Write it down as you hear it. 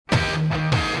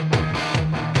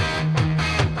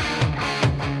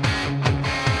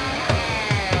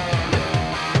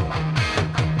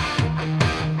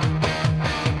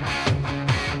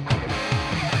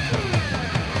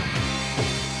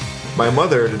My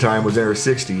mother at the time was in her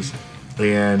 60s,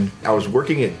 and I was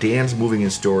working at Dan's Moving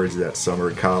and Storage that summer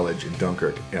at college in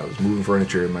Dunkirk. And I was moving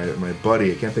furniture, and my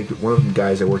buddy, I can't think, one of the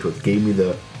guys I worked with gave me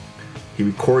he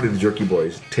recorded the Jerky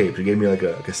Boys tapes. He gave me like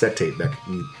a cassette tape,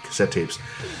 cassette tapes.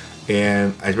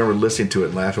 And I remember listening to it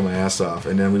and laughing my ass off.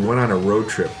 And then we went on a road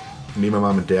trip, me, my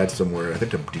mom, and dad somewhere, I think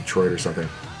to Detroit or something.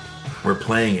 We're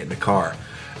playing it in the car.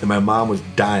 And my mom was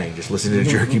dying just listening to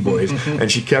Jerky Boys.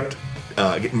 And she kept...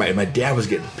 my dad was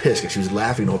getting pissed because she was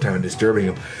laughing the whole time and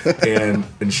disturbing him.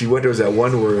 And she went, there was that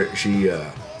one where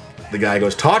the guy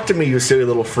goes, "Talk to me, you silly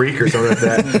little freak," or something like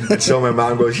that. And so my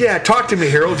mom goes, "Yeah, talk to me,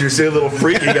 Harold, you silly little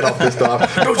freak." And he got all pissed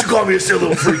off. "Don't you call me a silly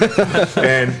little freak."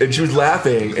 And she was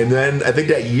laughing. And then I think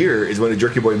that year is when the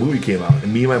Jerky Boy movie came out.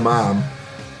 And me and my mom,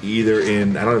 I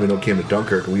don't even know, came to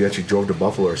Dunkirk. We actually drove to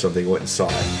Buffalo or something, went and saw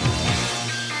it.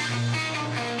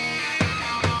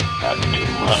 Not too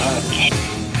much.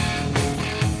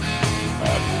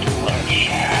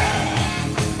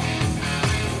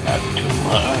 Not too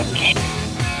much.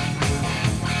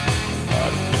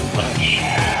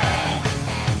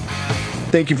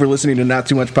 Thank you for listening to Not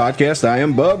Too Much Podcast. I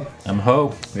am Bub. I'm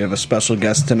Ho. We have a special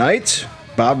guest tonight,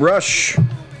 Bob Rush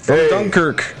from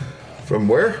Dunkirk. From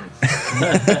where?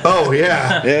 Oh,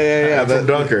 yeah. Yeah. From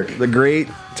Dunkirk. The great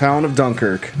town of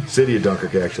Dunkirk. City of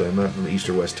Dunkirk, actually. I'm not from the east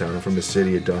or west town. I'm from the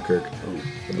city of Dunkirk.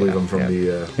 I believe I'm from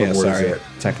the... what ward is that?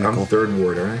 Technical. I'm 3rd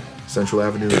Ward, all right? Central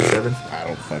Avenue and 7th? I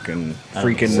don't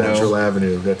freaking Central know.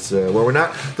 Avenue. That's well, we're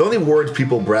not. The only wards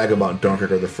people brag about in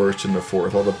Dunkirk are the 1st and the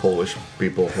 4th. All the Polish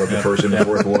people are the 1st and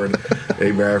 4th ward.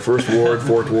 They brag 1st Ward,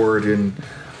 4th Ward, and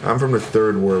I'm from the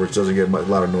 3rd Ward, which doesn't get a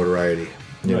lot of notoriety.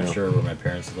 I'm not sure where my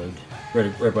parents lived.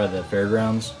 Right by the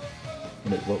fairgrounds.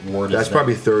 What ward is that? That's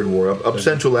probably 3rd Ward. Up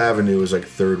Central Avenue is like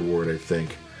 3rd Ward, I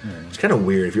think. It's kind of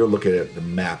weird if you're looking at the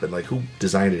map and like who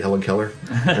designed it, Helen Keller.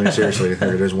 I mean, seriously,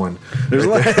 there's one. There's a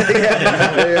lot.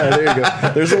 Yeah, there you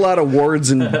go. There's a lot of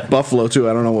wards in Buffalo too.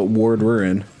 I don't know what ward we're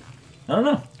in. I don't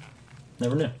know.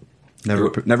 Never knew.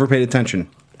 Never paid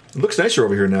attention. It looks nicer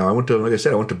over here now. I went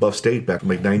to Buff State back in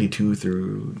like 92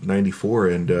 through 94,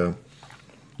 and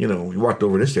we walked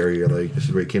over this area like this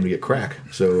is where you came to get crack.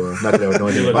 So not that I would know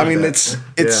anything about I mean, that.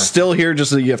 it's still here, just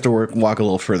so you have to walk a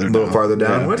little further down. A little farther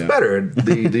down. Yeah, Well, it's better.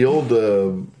 The old,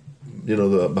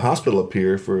 the hospital up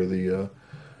here for the,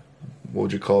 what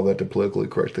would you call that? The politically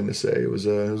correct thing to say. It was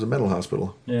a mental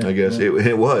hospital. Yeah, I guess yeah.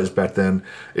 it was back then.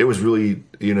 It was really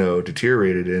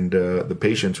deteriorated, and the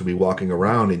patients would be walking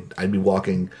around, and I'd be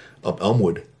walking up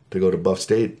Elmwood to go to Buff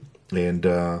State, and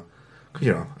I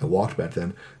walked back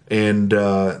then. And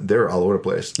they're all over the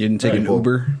place. You didn't take an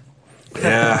Uber?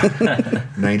 Yeah,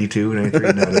 92, 93.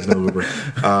 No, there's no Uber.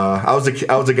 I was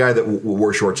the guy that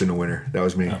wore shorts in the winter. That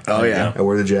was me. Oh yeah, I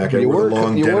wore the jacket. I wore the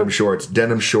long denim shorts.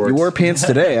 You wore pants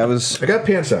today. I got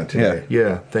pants on today.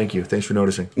 Yeah. Thank you. Thanks for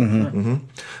noticing. Mm-hmm.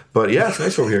 But yeah, it's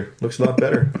nice over here. Looks a lot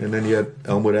better. And then you had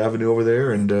Elmwood Avenue over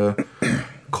there, and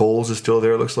Coles is still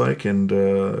there. It looks like, and.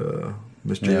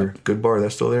 Mr. Good Bar,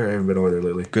 that's still there? I haven't been over there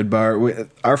lately. Good Bar.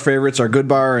 Our favorites are Good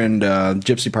Bar and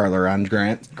Gypsy Parlor on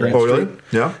Grant Street. Oh, really?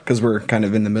 Yeah. Because we're kind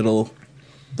of in the middle,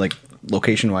 like,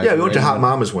 location-wise. Yeah, we went to Hot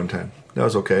Mama's one time. That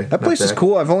was okay. That place is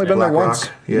cool. I've only been there once.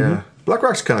 Yeah. Mm-hmm. Black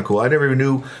Rock's kind of cool. I never even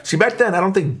knew. See, back then, I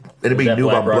don't think anybody knew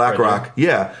about Black Rock. Right,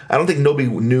 yeah. I don't think nobody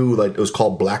knew, like, it was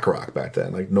called Black Rock back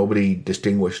then. Like, nobody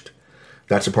distinguished.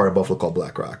 That's a part of Buffalo called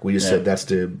Black Rock. We just said that's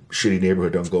the shitty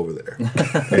neighborhood. Don't go over there.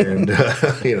 And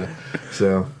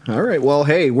so. All right. Well,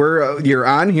 hey, you're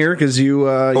on here because you.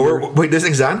 Wait, this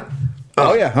thing's on.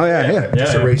 Oh yeah.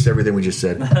 Just erase everything we just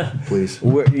said, please.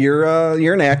 You're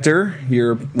an actor.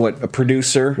 You're a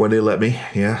producer. When they let me,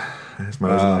 yeah, that's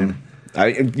my name.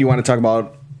 You want to talk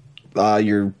about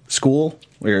your school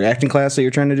or your acting class that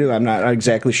you're trying to do? I'm not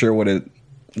exactly sure what it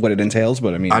entails,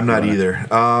 but I mean, I'm not either.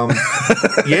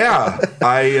 Yeah,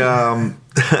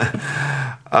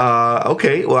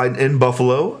 okay. Well, in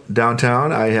Buffalo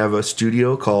downtown, I have a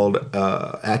studio called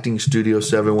Acting Studio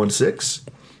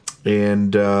 716,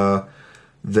 and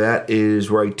that is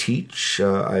where I teach.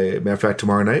 Matter of fact,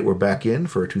 tomorrow night we're back in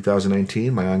for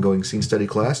 2019, my ongoing scene study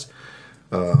class,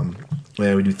 and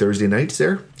we do Thursday nights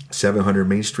there, 700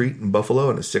 Main Street in Buffalo,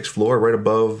 on the 6th floor, right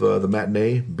above the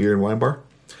Matinee Beer and Wine Bar.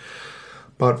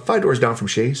 About 5 doors down from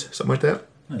Shays, something like that.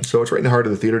 Nice. So it's right in the heart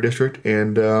of the theater district.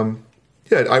 And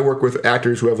I work with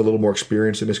actors who have a little more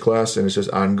experience in this class, and it's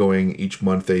just ongoing. Each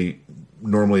month they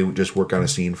normally just work on a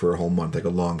scene for a whole month, like a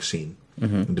long scene,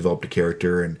 and develop the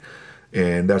character. And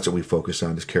and that's what we focus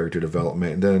on, is character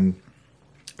development. And then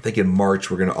I think in March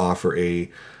we're going to offer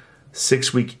a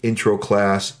 6-week intro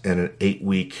class and an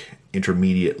 8-week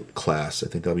intermediate class. I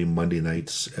think that'll be Monday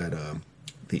nights at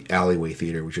the Alleyway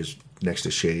Theater, which is next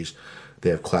to Shays. They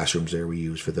have classrooms there we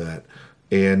use for that.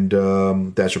 And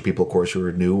that's for people, of course, who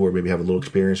are new or maybe have a little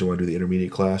experience and want to do the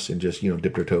intermediate class and just,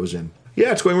 dip their toes in.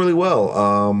 Yeah, it's going really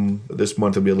well. This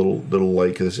month will be a little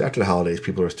like, because after the holidays,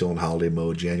 people are still in holiday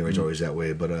mode. January's always that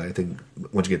way. But I think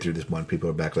once you get through this month, people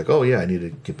are back like, oh, yeah, I need to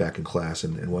get back in class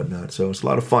and whatnot. So it's a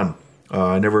lot of fun.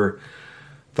 I never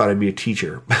thought I'd be a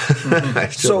teacher.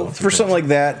 So for something like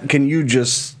that, can you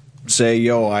just say,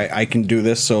 yo, I can do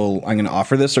this, so I'm going to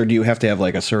offer this? Or do you have to have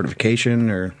like a certification?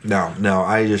 Or No,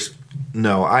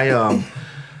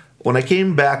 when I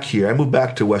came back here, I moved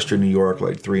back to Western New York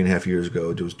like 3.5 years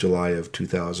ago. It was July of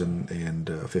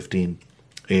 2015.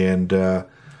 And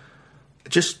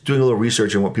just doing a little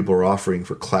research on what people are offering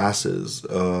for classes,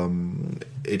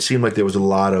 it seemed like there was a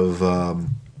lot of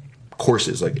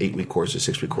courses, like 8-week courses,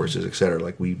 6-week courses, etc.,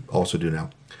 like we also do now.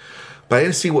 But I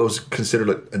didn't see what was considered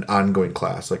like an ongoing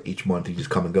class. Like each month you just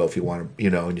come and go if you want to,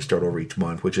 and you start over each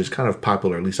month, which is kind of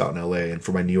popular, at least out in LA. And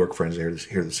for my New York friends, I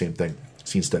hear the same thing,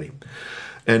 scene study.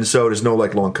 And so there's no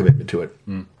like long commitment to it.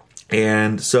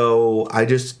 And so I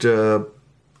just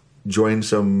joined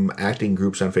some acting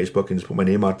groups on Facebook and just put my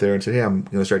name out there and said, hey, I'm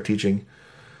going to start teaching.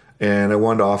 And I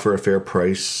wanted to offer a fair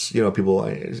price. People,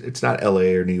 it's not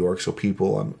LA or New York, so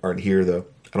people aren't here. I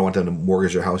don't want them to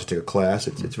mortgage their house to take a class.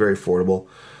 It's very affordable.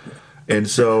 And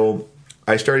so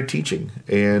I started teaching,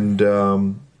 and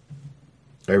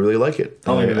I really like it.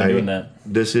 How long have you been doing that?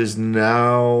 This is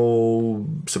now,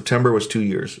 September was 2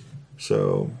 years.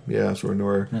 So, yeah, so we're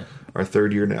in our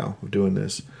third year now of doing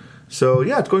this. So,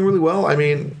 yeah, it's going really well. I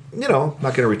mean, not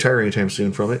going to retire anytime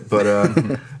soon from it, but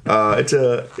it's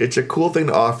a cool thing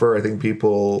to offer. I think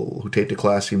people who take the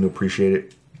class seem to appreciate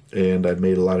it, and I've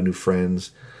made a lot of new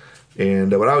friends.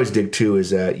 And what I always dig too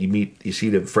is that you see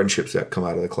the friendships that come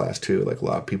out of the class too. Like a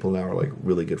lot of people now are like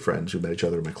really good friends who met each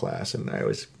other in my class, and I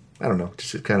don't know,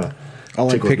 just kind of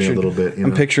tickles me a little bit.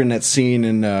 I'm picturing that scene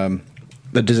in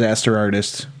The Disaster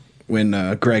Artist when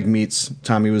Greg meets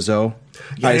Tommy Wiseau.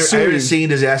 Yeah, I haven't seen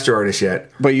Disaster Artist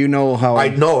yet, but you know how I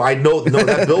know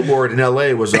that billboard in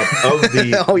LA was up of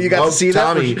the. Oh, you got to see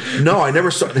Tommy. That? No, I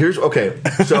never saw. Okay.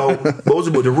 So what was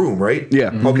it? The Room, right?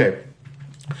 Yeah. Okay.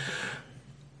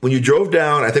 When you drove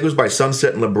down, I think it was by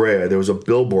Sunset and La Brea, there was a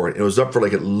billboard. It was up for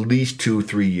like at least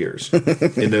 2-3 years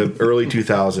in the early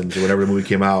 2000s or whenever the movie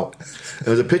came out. And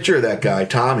there was a picture of that guy,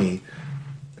 Tommy,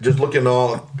 just looking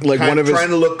all like trying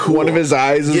to look cool. One of his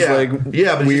eyes is but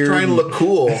weird. He's trying to look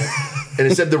cool. And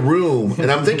it said The Room,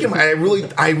 and I'm thinking, I really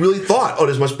thought,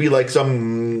 this must be like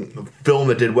some film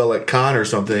that did well at Cannes or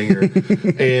something,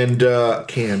 and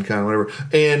Cannes, whatever.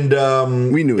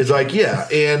 And we knew it's like,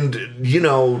 and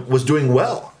was doing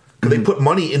well. Because they put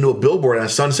money into a billboard on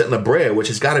Sunset in La Brea, which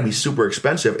has got to be super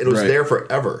expensive, and it was there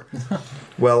forever.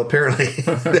 Well, apparently,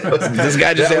 this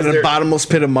guy just had a bottomless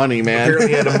pit of money, man. Apparently,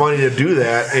 he had the money to do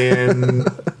that, and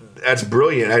that's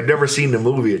brilliant. I've never seen the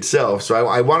movie itself, so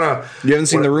I want to. You haven't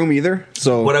seen The Room either,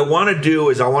 so what I want to do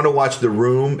is I want to watch The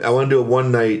Room. I want to do a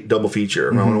one-night double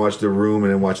feature. I want to watch The Room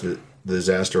and then watch the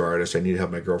Disaster Artist. I need to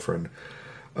have my girlfriend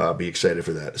be excited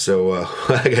for that. So I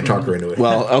got to talk her into it.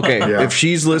 Well, okay. Yeah. If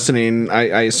she's listening,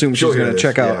 I assume she's going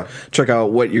to check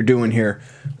out what you're doing here.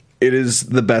 It is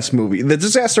the best movie. The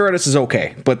Disaster Artist is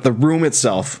okay, but The Room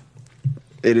itself,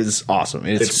 it is awesome.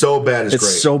 It's so bad it's great.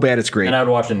 It's so bad it's great. And I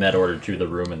would watch in that order too, The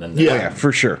Room and then yeah,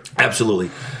 for sure. Absolutely.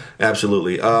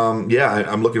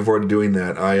 I'm looking forward to doing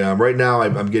that. Right now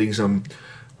I'm getting some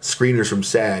screeners from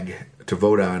SAG to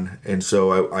vote on, and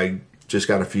so I just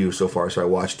got a few so far. So I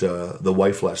watched The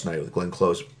Wife last night with Glenn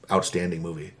Close. Outstanding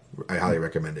movie. I highly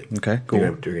recommend it. Okay, cool.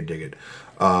 You're gonna dig it.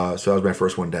 So that was my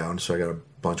first one down. So I got a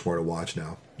bunch more to watch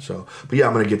now. So, but yeah,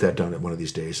 I'm gonna get that done at one of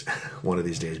these days.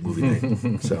 Movie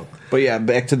night. So, but yeah,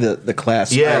 back to the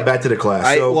class. Yeah, back to the class.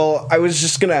 I was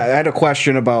just I had a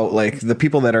question about like the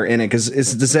people that are in it, because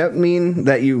does that mean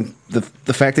that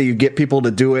the fact that you get people to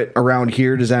do it around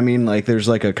here, does that mean like there's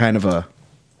like a kind of a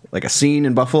scene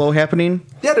in Buffalo happening?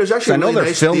 Yeah, there's actually. I know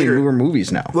they're filming newer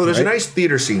movies now. Well, there's a nice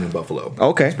theater scene in Buffalo.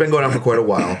 Okay, it's been going on for quite a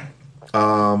while.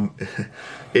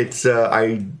 It's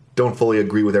I don't fully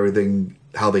agree with everything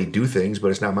how they do things, but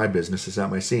it's not my business. It's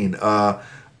not my scene.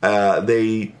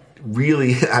 They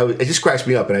really, it just cracks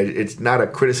me up, and it's not a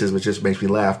criticism. It just makes me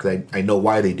laugh because I know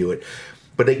why they do it.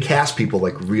 But they cast people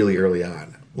like really early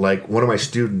on. Like one of my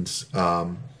students,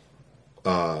 Tony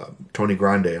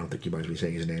Grande. I don't think you mind me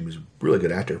saying his name. He's a really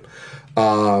good actor.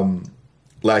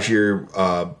 Last year,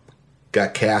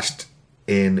 got cast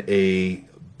in a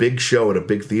big show at a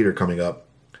big theater coming up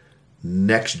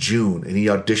next June, and he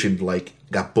auditioned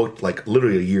got booked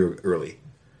literally a year early.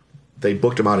 They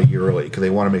booked him out a year early because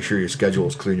they want to make sure your schedule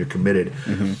is clear and you're committed.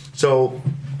 Mm-hmm. So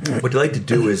what they like to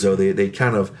do is though they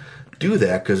kind of do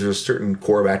that because there's certain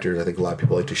core of actors I think a lot of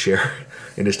people like to share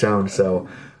in this town. So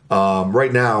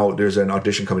right now there's an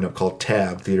audition coming up called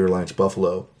TAB, Theater Alliance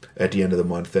Buffalo, at the end of the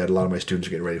month that a lot of my students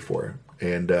are getting ready for.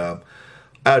 And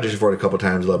I auditioned for it a couple of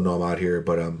times. Let them know I'm out here,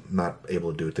 but I'm not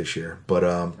able to do it this year. But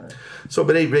but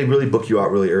they really book you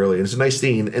out really early, and it's a nice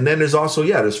scene. And then there's also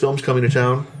there's films coming to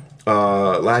town.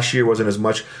 Last year wasn't as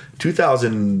much.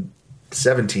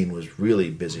 2017 was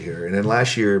really busy here, and then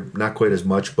last year not quite as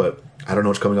much. But I don't know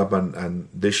what's coming up on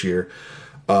this year.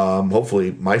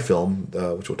 Hopefully, my film,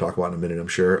 which we'll talk about in a minute, I'm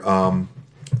sure.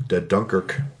 The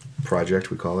Dunkirk project,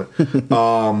 we call it.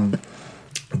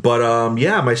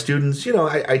 My students,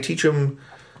 I teach them.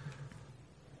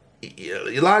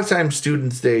 A lot of times,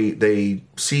 students they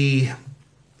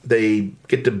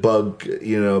get the bug,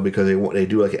 because they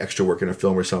do extra work in a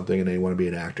film or something, and they want to be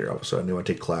an actor. All of a sudden, they want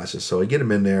to take classes. So I get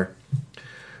them in there,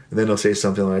 and then they'll say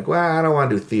something like, "Well, I don't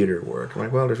want to do theater work." I'm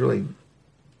like, "Well, there's really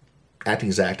acting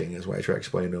is acting," is why I try to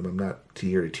explain to them. I'm not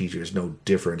here to teach you. There's no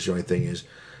difference. The only thing is,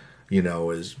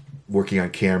 is working on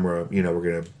camera. We're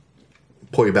gonna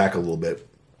pull you back a little bit,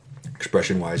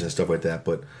 expression wise and stuff like that.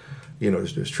 But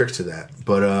there's tricks to that.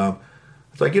 But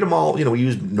so I get them all. We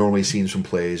use normally scenes from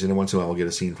plays, and then once in a while we'll get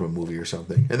a scene from a movie or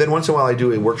something. And then once in a while I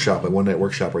do a workshop, a one-night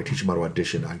workshop where I teach them how to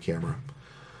audition on camera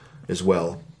as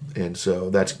well. And so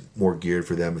that's more geared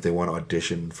for them if they want to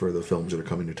audition for the films that are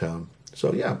coming to town.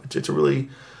 So yeah, it's a really,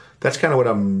 that's kind of what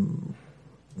I'm,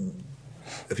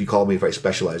 if you call me if I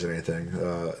specialize in anything,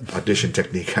 audition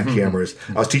technique on cameras.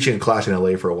 I was teaching a class in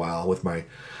LA for a while with my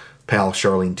pal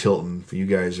Charlene Tilton. For you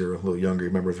guys who are a little younger, you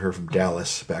remember her from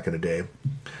Dallas back in the day.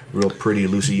 Real pretty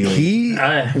Lucy Ewing. He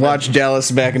watched Dallas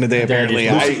back in the day, apparently.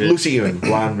 Lucy Ewing,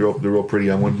 blonde, the real pretty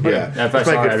young one. Yeah, if I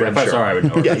saw her, I would know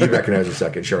her. Yeah, you recognize her in a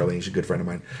second. Charlene, she's a good friend of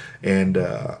mine. And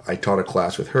I taught a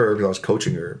class with her because I was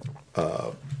coaching her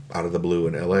out of the blue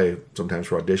in LA sometimes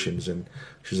for auditions. And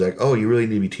she's like, "Oh, you really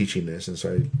need to be teaching this." And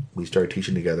so we started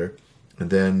teaching together. And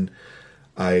then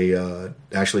I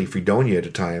actually, Fredonia at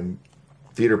the time,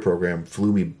 theater program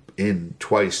flew me in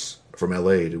twice from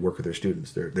LA to work with their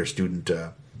students. Their student,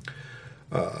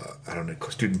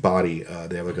 student body.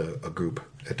 They have a group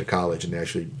at the college, and they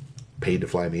actually paid to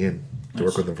fly me in to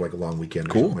work with them for a long weekend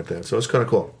or something like that. So it's kind of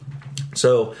cool.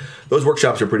 So those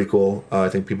workshops are pretty cool. I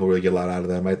think people really get a lot out of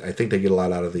them. I think they get a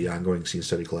lot out of the ongoing scene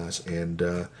study class. And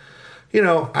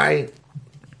I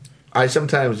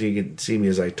sometimes, you can see me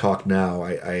as I talk now.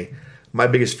 My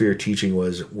biggest fear teaching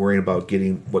was worrying about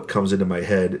getting what comes into my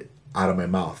head out of my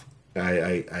mouth.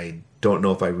 I don't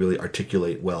know if I really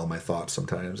articulate well my thoughts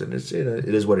sometimes, and it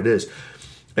is what it is.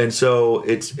 And so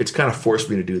it's kind of forced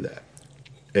me to do that.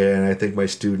 And I think my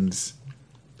students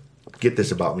get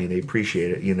this about me, and they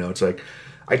appreciate it. It's like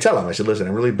I tell them, I said, "Listen,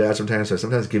 I'm really bad sometimes, so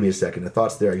sometimes give me a second. The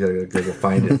thought's there. I gotta go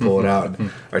find it, pull it out,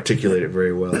 and articulate it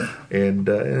very well. And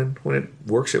when it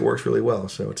works really well.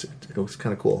 So it was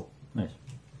kind of cool." Nice.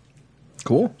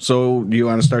 Cool. So do you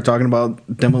want to start talking about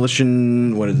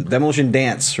Demolition? What is it? Demolition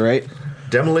Dance, right?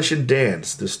 Demolition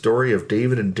Dance: The Story of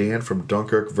David and Dan from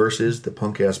Dunkirk versus the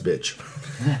Punk Ass Bitch.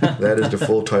 That is the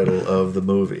full title of the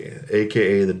movie,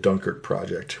 aka the Dunkirk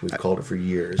Project. We've called it for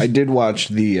years. I did watch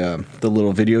the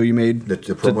little video you made, the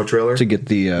promo trailer to get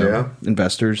the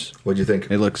investors. What'd you think?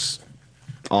 It looks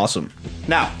awesome.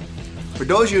 Now, for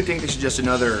those of you who think this is just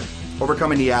another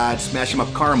overcoming the odds, smash 'em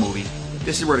up car movie,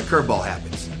 this is where the curveball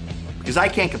happens. Because I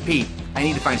can't compete, I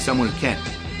need to find someone who can.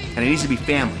 And it needs to be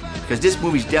family, because this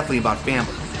movie's definitely about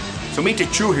family. So meet the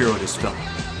true hero of this film.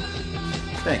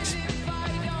 Thanks.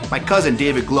 My cousin,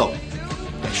 David Glow.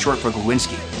 That's short for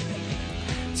Glowinski.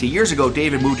 See, years ago,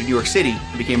 David moved to New York City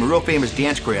and became a real famous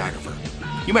dance choreographer.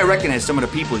 You might recognize some of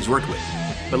the people he's worked with.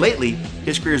 But lately,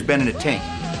 his career's been in a tank.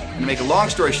 And to make a long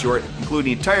story short,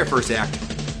 including the entire first act,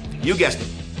 you guessed it,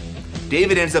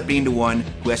 David ends up being the one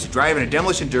who has to drive in a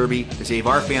demolition derby to save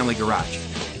our family garage.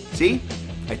 See?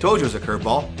 I told you it was a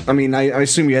curveball. I mean, I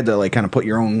assume you had to kind of put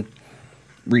your own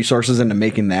resources into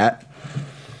making that.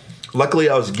 Luckily,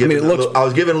 I was given a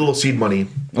little seed money.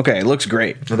 Okay, it looks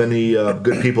great. And then the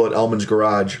good people at Ellman's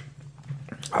Garage,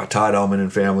 Todd Ellman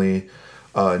and family,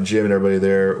 and Jim and everybody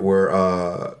there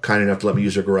were kind enough to let me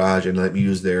use their garage and let me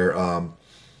use their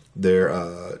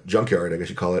junkyard, I guess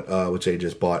you call it, which they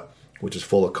just bought, which is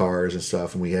full of cars and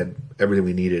stuff, and we had everything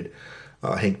we needed.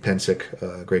 Hank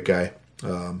Pensick, great guy,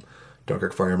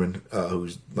 Dunkirk fireman,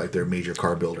 who's like their major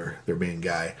car builder, their main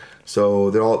guy. So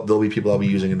they'll be people I'll be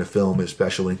using in the film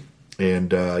especially.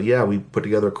 And yeah, we put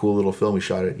together a cool little film. We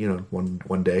shot it,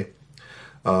 one day.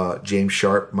 James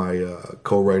Sharp, my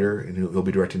co-writer, and he'll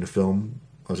be directing the film.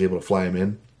 I was able to fly him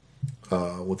in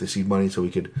with the seed money so we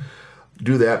could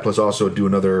do that, plus also do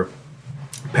another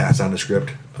pass on the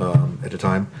script at the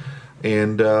time.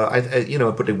 And I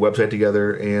put the website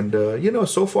together, and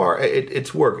so far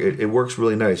it's worked. It works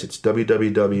really nice. It's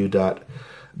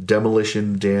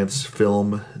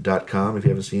www.demolitiondancefilm.com. If you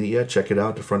haven't seen it yet, check it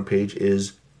out. The front page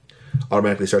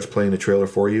automatically starts playing the trailer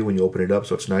for you when you open it up,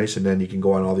 so it's nice. And then you can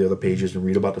go on all the other pages and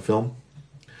read about the film,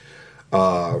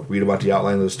 read about the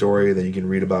outline of the story. Then you can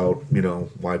read about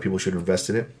why people should invest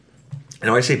in it. And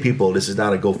when I say people, this is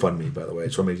not a GoFundMe, by the way. I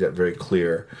just want to make that very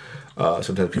clear.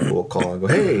 Sometimes people will call and go,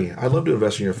 "Hey, I'd love to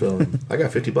invest in your film. I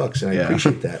got $50, and I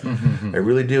appreciate that. I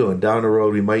really do. And down the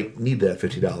road, we might need that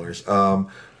 $50.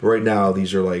 But right now,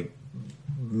 these are like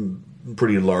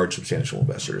pretty large, substantial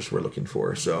investors we're looking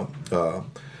for. So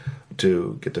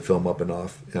to get the film up and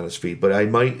off on its feet. But I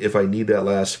might, if I need that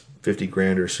last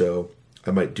 $50,000 or so,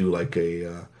 I might do like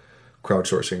a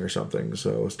crowdsourcing or something.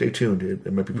 So stay tuned.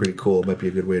 It might be pretty cool. It might be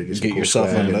a good way to get some get cool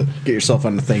yourself swag. get yourself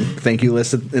on the thank you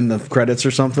list in the credits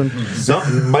or something.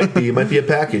 Something might be a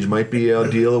package, might be a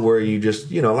deal where you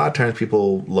just a lot of times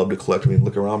people love to collect. I mean,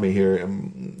 look around me here,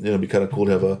 and it'd be kind of cool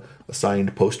to have a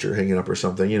signed poster hanging up or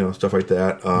something, stuff like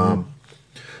that.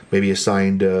 Maybe a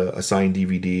signed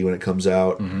DVD when it comes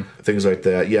out, things like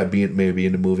that. Yeah, maybe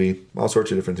in the movie, all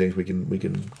sorts of different things we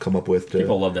can come up with.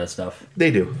 People love that stuff.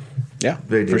 They do. Yeah,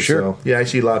 they do. For sure. So, yeah, I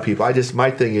see a lot of people.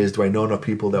 My thing is, do I know enough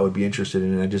people that would be interested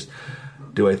in it?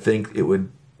 Do I think it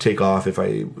would take off if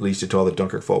I released it to all the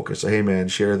Dunkirk folk? Say, hey man,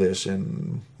 share this,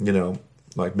 and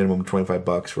like minimum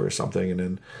 $25 for something, and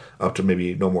then up to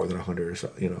maybe no more than 100 or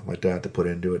so, like that to put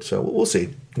into it. So we'll see.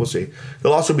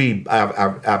 There'll also be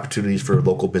opportunities for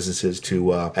local businesses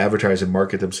to advertise and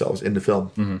market themselves in the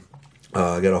film.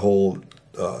 Got a whole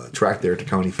track there at the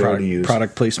county fair to use.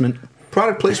 Product placement.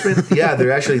 Yeah,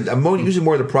 they're actually. I'm using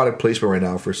more of the product placement right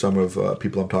now for some of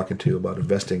people I'm talking to about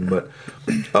investing, but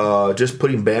just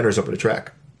putting banners up at the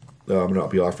track. I'm going to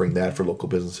be offering that for local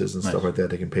businesses and stuff like that.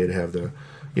 They can pay to have the,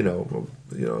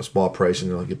 a small price, and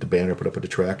they'll get the banner put up at the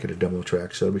track, at a demo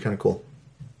track. So it'll be kind of cool.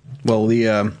 Well,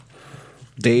 the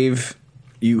Dave,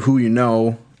 who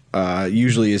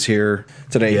usually is here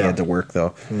today. Yeah. He had to work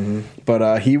though,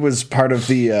 but he was part of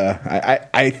the.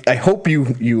 I hope you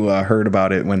heard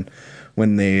about it when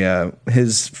they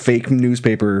his fake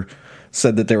newspaper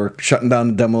said that they were shutting down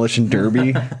the Demolition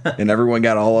Derby, and everyone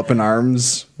got all up in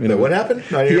arms. What happened?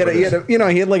 He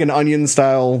had like an Onion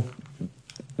style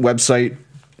website.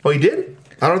 Oh, he did?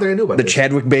 I don't think I knew about the this.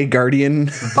 Chadwick Bay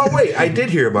Guardian. Oh wait, I did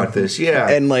hear about this. Yeah,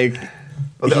 And like,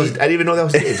 I didn't even know that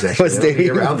was Dave's. Actually, was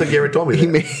Dave. I don't think he ever told me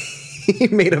that. He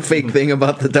made a fake thing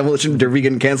about the Demolition Derby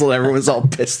getting canceled. Everyone's all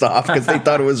pissed off because they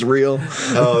thought it was real.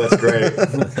 Oh, that's great.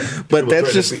 But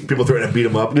that's just people threatening to beat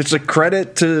him up. it's a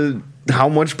credit to how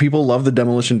much people love the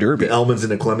Demolition Derby. The Elmans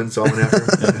and the Clemens all went after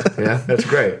him. Yeah, that's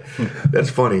great. That's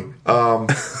funny.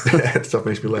 That stuff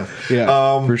makes me laugh.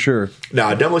 Yeah, for sure.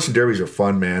 Nah, Demolition Derbies are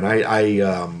fun, man.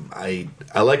 I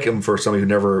like them for somebody who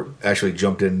never actually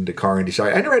jumped in the car and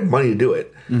decided. I never had money to do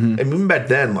it. And even back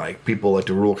then, like people, like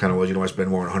the rule kind of was, you don't want to spend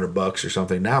more than $100 or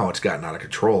something. Now it's gotten out of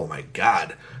control. My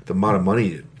God, the amount of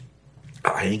money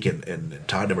Hank and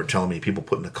Todd were telling me people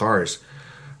put in the cars.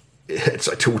 It's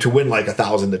like to win like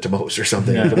 1,000 at the most or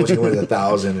something. Yeah. The most you can win is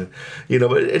 1,000, and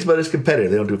but it's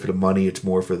competitive. They don't do it for the money. It's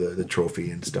more for the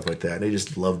trophy and stuff like that. And they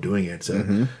just love doing it. It's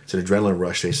an adrenaline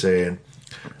rush, they say. And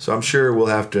so I'm sure we'll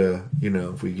have to,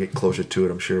 if we get closer to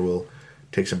it, I'm sure we'll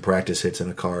take some practice hits in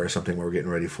a car or something where we're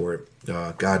getting ready for it.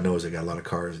 God knows they got a lot of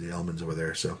cars, the Elmans over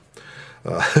there, so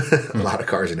a lot of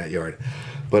cars in that yard.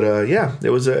 But yeah, it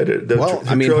was the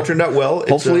trailer turned out well.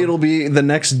 Hopefully, it'll be the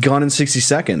next Gone in 60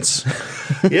 Seconds.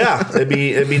 Yeah, it'd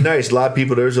be nice. A lot of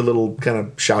people. There's a little kind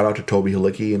of shout out to Toby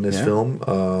Halicki in this film.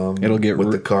 It'll get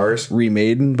with the cars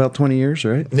remade in about 20 years,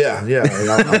 right? Yeah.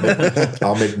 And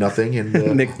I'll make nothing, and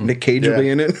Nick Cage will be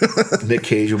in it. Nick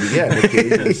Cage will be Nick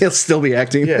Cage. He'll still be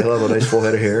acting. Yeah, he'll have a nice full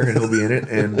head of hair, and he'll be in it,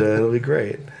 and it'll be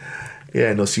great. Yeah,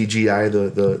 and they'll CGI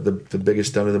the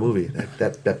biggest stunt of the movie.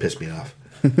 That pissed me off.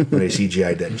 When they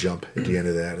CGI'd that jump at the end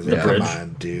of that. I was like, come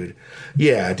on, dude.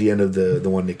 Yeah, at the end of the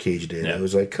one Nick Cage did. I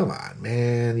was like, come on,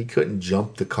 man. He couldn't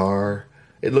jump the car.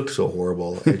 It looked so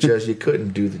horrible. It just, you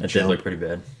couldn't do the jump. It did look pretty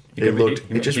bad.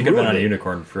 It just could have been on a ruined it.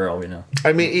 unicorn for all we know.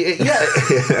 I mean,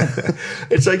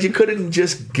 it's like you couldn't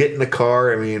just get in the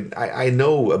car. I mean, I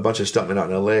know a bunch of stuntmen out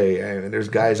in L.A., and there's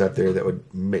guys out there that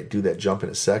would do that jump in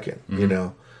a second,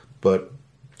 But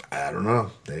I don't know.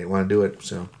 They didn't want to do it,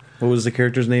 so. What was the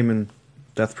character's name in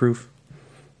Death Proof?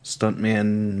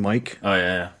 Stuntman Mike? Oh,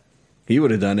 yeah. He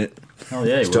would have done it. Oh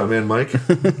yeah, he will. Stuntman Mike.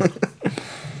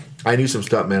 I knew some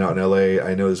stuntmen out in L.A.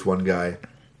 I know this one guy,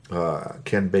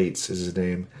 Ken Bates is his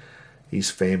name.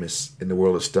 He's famous in the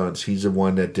world of stunts. He's the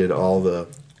one that did all the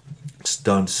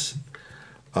stunts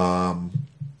for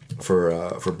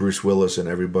Bruce Willis and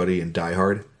everybody in Die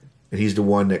Hard, and he's the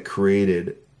one that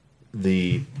created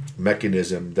the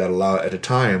mechanism that allowed at a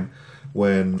time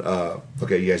when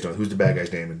okay, you guys know who's the bad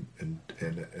guy's name and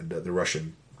the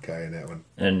Russian guy in that one.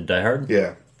 And Die Hard.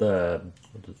 Yeah.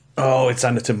 Oh, it's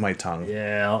on the tip of my tongue.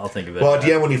 Yeah, I'll think of it. Well, at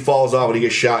the end when he falls off, when he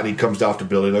gets shot and he comes off the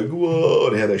building, like, whoa,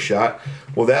 and they had that shot.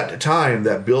 Well, that time,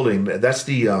 that building, that's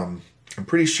the, I'm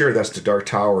pretty sure that's the Dark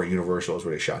Tower at Universal is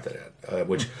where they shot that at.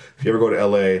 Which, if you ever go to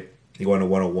LA, you go on to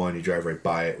 101, you drive right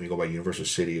by it. When you go by Universal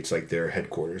City, it's like their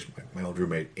headquarters. My old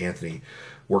roommate, Anthony,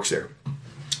 works there.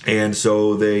 And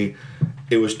so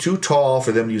it was too tall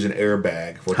for them to use an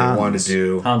airbag, what they wanted to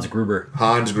do. Hans Gruber.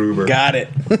 Got it.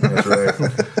 That's right.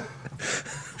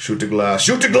 Shoot the glass!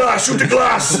 Shoot the glass! Shoot the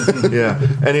glass! Yeah.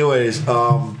 Anyways,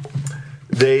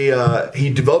 he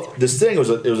developed this thing. It was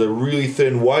a really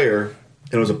thin wire,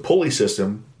 and it was a pulley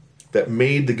system that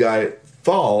made the guy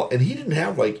fall. And he didn't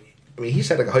have he's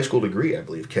had like a high school degree, I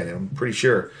believe, Ken. I'm pretty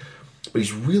sure, but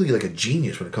he's really like a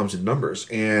genius when it comes to numbers.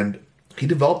 And he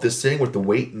developed this thing with the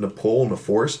weight and the pull and the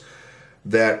force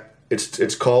that it's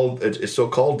so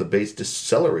called the Bates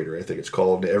Decelerator. I think it's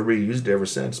called. Everybody used it ever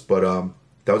since, but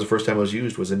that was the first time it was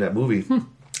used, was in that movie.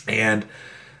 And,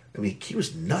 I mean, he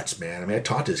was nuts, man. I mean, I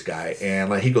taught this guy,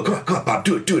 and he'd go, come on, Bob,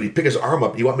 do it. He'd pick his arm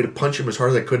up. He'd want me to punch him as hard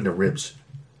as I could in the ribs.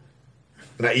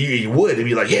 And he would. He'd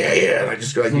be like, yeah. And I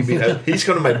just go, he's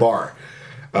come to my bar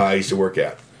I used to work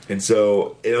at. And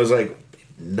so, it was like,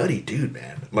 nutty dude,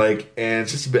 man. And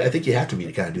it's just, I think you have to be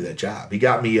to kind of do that job. He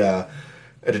got me, at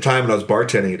the time when I was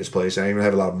bartending at this place, and I didn't even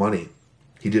have a lot of money,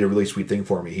 he did a really sweet thing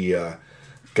for me. He,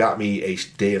 got me a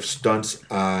day of stunts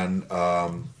on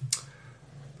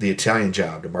the Italian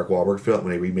Job, the Mark Wahlberg film,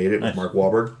 when they remade it with Mark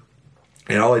Wahlberg.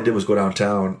 And all I did was go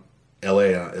downtown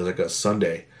L.A. It was like a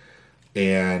Sunday,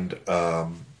 and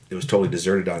it was totally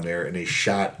deserted down there. And they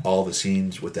shot all the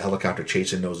scenes with the helicopter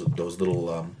chasing those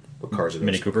little what cars are those?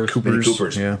 Mini Coopers. Mini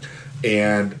Coopers. Yeah.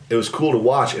 And it was cool to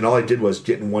watch. And all I did was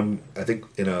get in one, I think,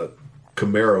 in a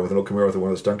Camaro with one of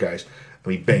the stunt guys, and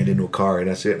we banged into a car, and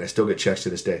that's it. And I still get checks to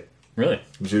this day. Really?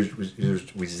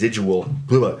 There's residual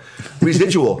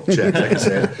checks, I can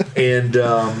say. And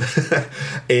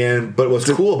but what's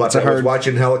cool about that was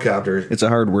watching helicopters. It's a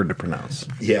hard word to pronounce.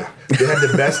 Yeah, they had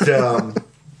the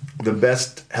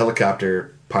best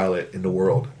helicopter pilot in the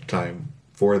world at the time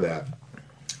for that.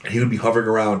 He would be hovering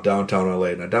around downtown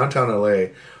LA. Now downtown LA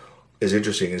is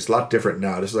interesting. It's a lot different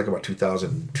now. This is like about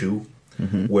 2002,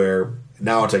 where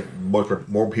now it's like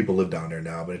more people live down there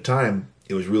now. But at the time,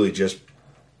 it was really just.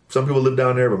 Some people lived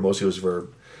down there, but mostly it was for,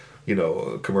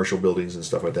 commercial buildings and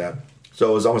stuff like that.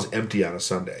 So it was almost empty on a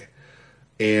Sunday.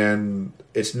 And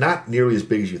it's not nearly as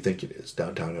big as you think it is,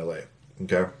 downtown LA.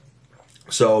 Okay?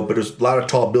 So, but there's a lot of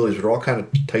tall buildings, but they're all kind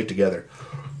of tight together.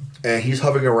 And he's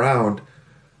hovering around,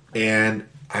 and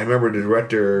I remember the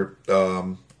director,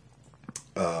 I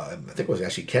think it was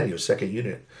actually Kenny, his second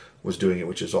unit, was doing it,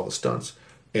 which is all the stunts.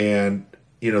 And,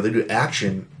 they do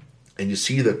action. And you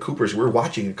see the Coopers, we're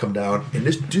watching it come down, and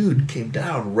this dude came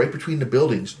down right between the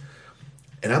buildings.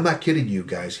 And I'm not kidding you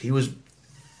guys. He was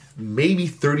maybe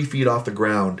 30 feet off the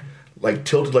ground,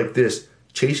 tilted like this,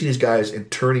 chasing these guys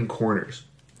and turning corners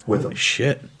with them.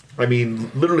 Shit. I mean,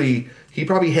 literally, he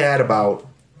probably had about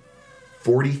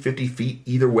 40, 50 feet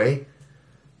either way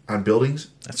on buildings.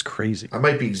 That's crazy. I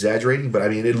might be exaggerating, but I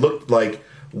mean, it looked like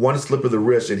one slip of the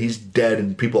wrist and he's dead,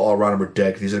 and people all around him are dead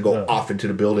because he's going to go off into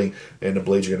the building and the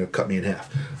blades are going to cut me in half.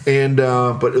 And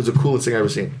but it was the coolest thing I've ever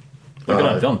seen. Look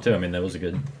on film too. I mean, that was a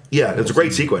good. Yeah, it was a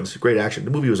great sequence, great action.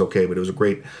 The movie was okay, but it was a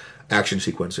great action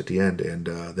sequence at the end, and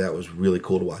that was really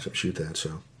cool to watch him shoot that.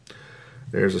 So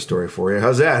there's a story for you.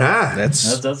 How's that, huh?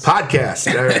 That's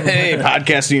podcast. Hey,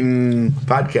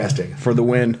 podcasting for the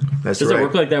win. That's Does right. it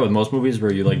work like that with most movies,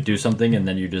 where you do something and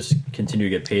then you just continue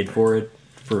to get paid for it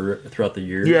throughout the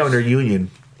years? Yeah, when they're union.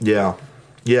 Yeah.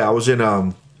 I was in.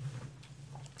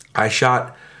 I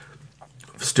shot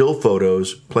still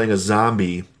photos playing a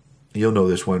zombie. You'll know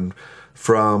this one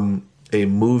from a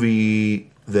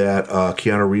movie that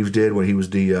Keanu Reeves did when he was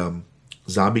the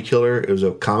zombie killer. It was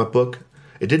a comic book.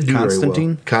 It didn't do very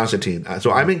well. Constantine.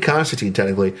 So I'm in Constantine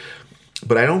technically,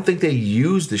 but I don't think they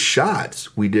used the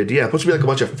shots we did. Yeah, it's supposed to be like a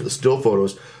bunch of still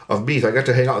photos of me. So I got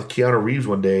to hang out with Keanu Reeves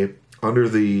one day under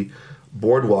the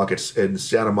boardwalk in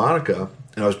Santa Monica,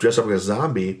 and I was dressed up like a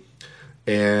zombie,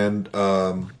 and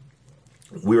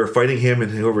we were fighting him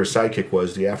and whoever his sidekick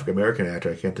was, the African American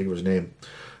actor. I can't think of his name.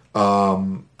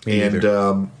 and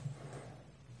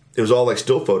it was all like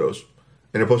still photos,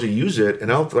 and they're supposed to use it. And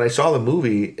when I saw the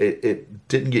movie, it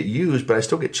didn't get used, but I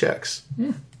still get checks.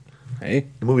 Hey,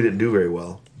 The movie didn't do very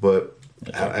well, but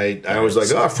I was like,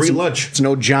 oh, free lunch. it's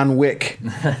no John Wick.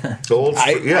 Old,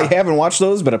 I haven't watched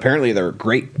those, but apparently they're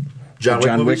great. John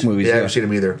Wick movies. Yeah, I yeah. haven't seen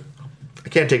them either. I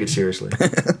can't take it seriously.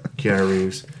 Keanu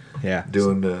Reeves Yeah.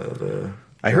 doing the.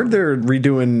 I heard they're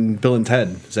redoing Bill and Ted.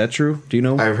 Is that true? Do you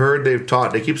know? I've heard they've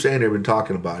taught. They keep saying they've been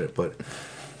talking about it, but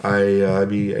it'd have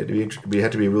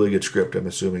to be a really good script. I'm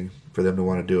assuming for them to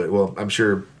want to do it. Well, I'm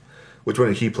sure. Which one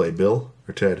did he play, Bill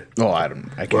or Ted? Oh, I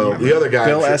can't Well, remember. the other guy,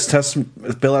 Bill I'm S.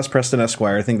 Bill S. Preston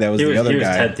Esquire. I think that was He the was, other he was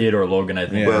guy. Ted Theodore Logan, I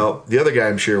think. Yeah. Well, the other guy,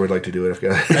 I'm sure would like to do it.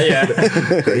 Yeah.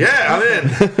 Yeah, I'm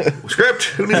in. Script.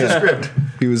 Who needs a script?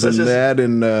 He was Let's in just- that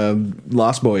and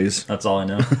Lost Boys. That's all I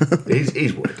know.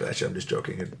 He's worth it. Actually, I'm just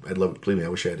joking. I'd love. Believe me, I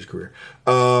wish I had his career.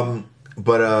 And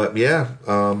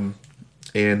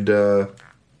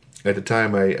at the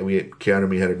time, Keanu and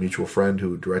me had a mutual friend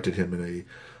who directed him in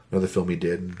another film he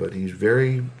did. But he's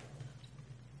very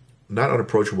not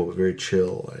unapproachable, but very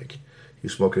chill. Like he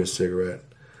was smoking a cigarette,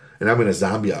 and I'm in a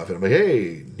zombie outfit. I'm like,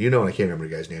 hey, and I can't remember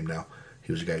the guy's name now.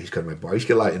 He was a guy. He's come to my bar. He used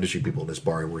to get a lot of industry people in this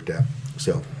bar I worked at.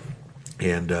 So,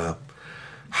 and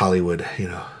Hollywood,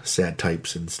 sad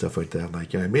types and stuff like that. I'm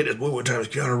like, I made this movie one time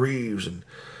with Keanu Reeves, and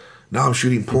now I'm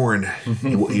shooting porn.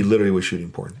 He literally was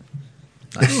shooting porn.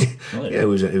 Really? Yeah, it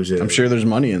was. I'm sure there's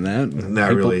money in that. Not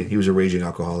People- really. He was a raging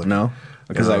alcoholic. No,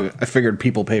 because No. I figured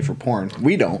people pay for porn.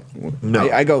 We don't.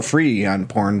 No. I go free on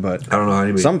porn, but I don't know how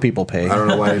anybody. some people pay. I don't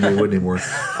know why anybody would anymore.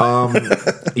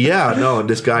 Yeah, no.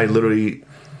 This guy literally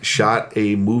shot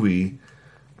a movie,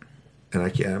 and I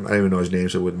don't even know his name,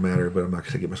 so it wouldn't matter. But I'm not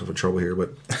going to get myself in trouble here.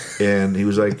 And he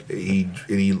was like, he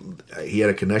had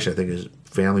a connection. I think his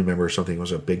family member or something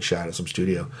was a big shot at some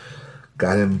studio,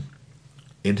 got him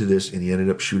into this, and he ended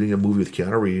up shooting a movie with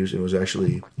Keanu Reeves. It was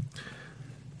actually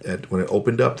when it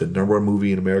opened up, the number one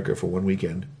movie in America for one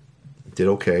weekend. Did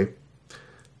okay,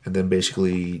 and then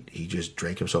basically he just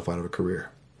drank himself out of a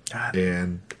career. God,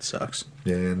 And it sucks.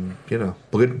 but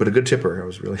a good tipper. I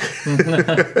was really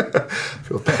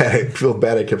feel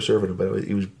bad. I kept serving him, but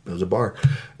it was a bar,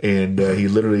 and he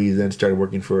literally then started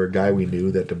working for a guy we knew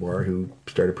at the bar who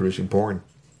started producing porn,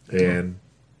 and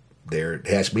they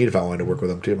asked me if I wanted to work with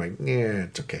them too. I'm like, yeah,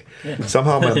 it's okay.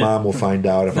 Somehow my mom will find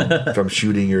out if I'm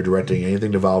shooting or directing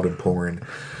anything involved in porn.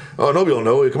 Oh, nobody will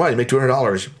know. Come on, you make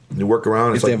 $200. You work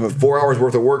around. It's If they like have 4 hours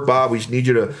worth of work, Bob. We just need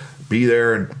you to be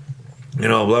there and.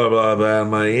 Blah, blah, blah, blah.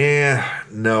 I'm like,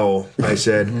 no. I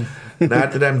said,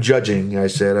 not that I'm judging. I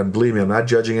said, believe me, I'm not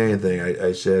judging anything.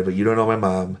 I said, but you don't know my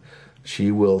mom.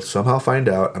 She will somehow find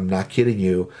out. I'm not kidding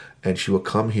you. And she will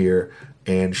come here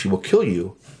and she will kill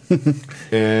you.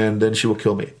 And then she will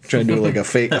kill me. Try to do like a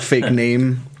fake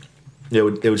name. It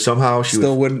would somehow, she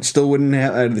Still would wouldn't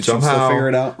have. She'd still figure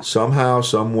it out. Somehow,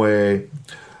 some way,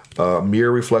 a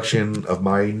mirror reflection of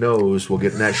my nose will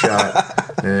get in that shot.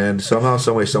 And somehow,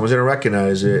 some way, someone's going to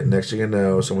recognize it. Next thing you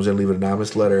know, someone's going to leave an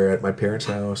anonymous letter at my parents'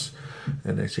 house.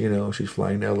 And next thing you know, she's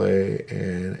flying to L.A.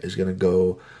 and is going to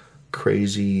go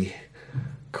crazy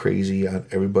on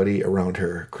everybody around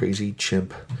her. Crazy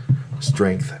chimp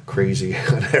strength, crazy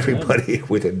on everybody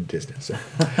within distance. So,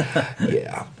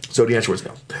 yeah. So the answer was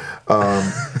no. How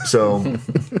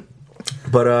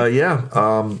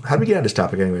did we get on this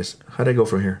topic anyways? How did I go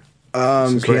from here?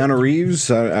 Keanu Reeves.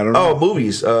 I don't know. Oh,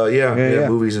 movies. Yeah,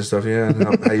 movies and stuff. Yeah,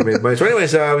 how you made money. So,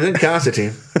 anyways, I was in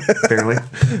Constantine, apparently.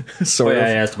 Sort I of.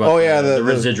 asked about the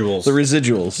residuals. The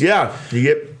residuals. Yeah,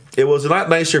 it was a lot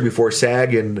nicer before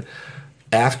SAG and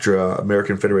AFTRA,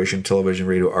 American Federation of Television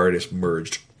Radio Artists,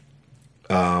 merged.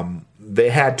 They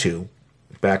had to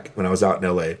back when I was out in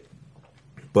LA,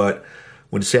 but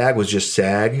when SAG was just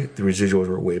SAG, the residuals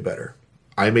were way better.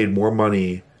 I made more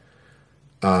money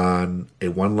on a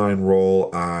one-line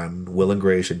role on Will and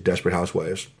Grace and Desperate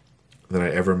Housewives than I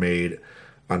ever made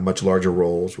on much larger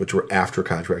roles, which were after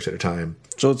contracts at the time.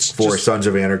 So it's for just, Sons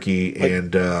of Anarchy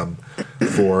and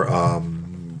for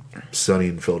Sunny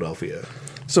in Philadelphia.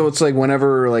 So it's like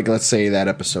whenever, like, let's say that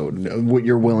episode,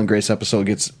 your Will and Grace episode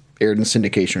gets aired in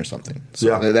syndication or something. So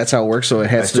Yeah. that's how it works. So it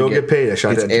has I still to get paid. I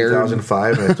shot that in aired.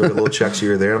 2005, and I still get little checks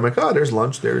here or there. I'm like, oh, there's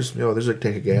lunch. There's a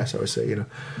tank of gas. I would say,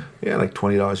 like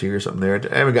 $20 here or something there.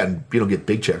 I haven't gotten. You don't get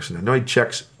big checks. And no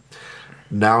checks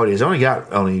nowadays. I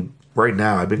only right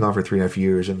now. I've been gone for 3.5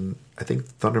 years, and I think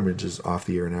Thundermans is off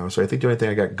the air now. So I think the only thing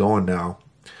I got going now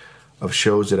of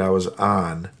shows that I was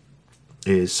on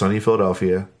is Sunny in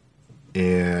Philadelphia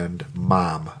and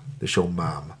Mom, the show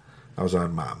Mom. I was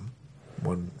on Mom.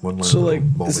 One So like,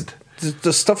 moment.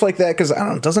 the stuff like that, because I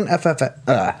don't know, doesn't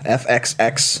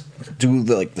FXX do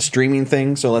the streaming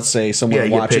thing? So let's say someone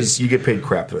watches. You get paid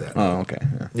crap for that. Oh, okay.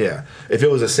 Yeah. If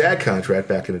it was a SAG contract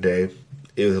back in the day,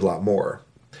 it was a lot more.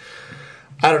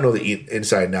 I don't know the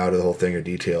inside and out of the whole thing or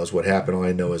details. What happened, all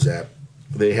I know is that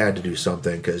they had to do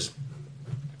something because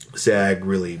SAG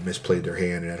really misplayed their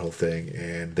hand in that whole thing,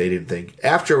 and they didn't think.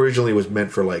 After originally was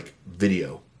meant for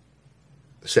video.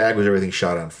 SAG was everything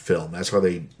shot on film. That's how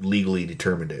they legally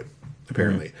determined it,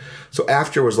 apparently. Mm-hmm. So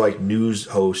After was news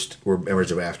host were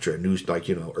members of After. News,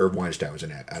 Irv Weinstein was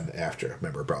an After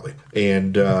member, probably.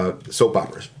 And soap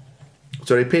operas.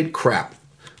 So they paid crap.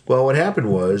 Well, what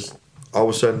happened was, all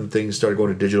of a sudden, things started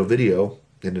going to digital video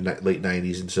in the late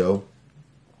 90s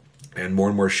and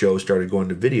more shows started going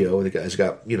to video. The guys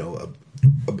got,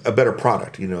 a better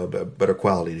product, a better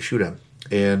quality to shoot on.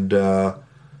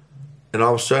 And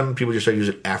all of a sudden, people just started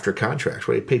using After contracts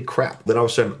where they paid crap. Then all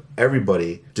of a sudden,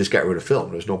 everybody just got rid of film.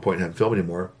 There was no point in having film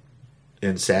anymore.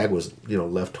 And SAG was,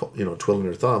 left, twiddling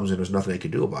their thumbs, and there was nothing they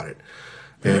could do about it.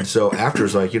 And so After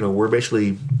was we're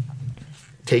basically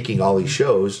taking all these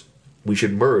shows, we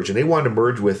should merge. And they wanted to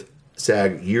merge with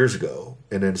SAG years ago.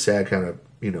 And then SAG kind of,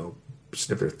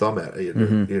 sniffed their thumb at it,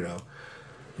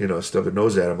 stubbed their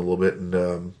nose at them a little bit.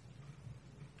 And,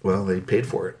 they paid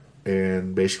for it.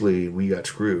 And basically, we got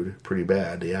screwed pretty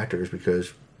bad, the actors,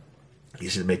 because you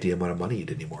didn't make the amount of money you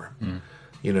did anymore.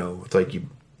 It's like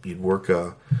you'd work,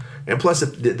 and plus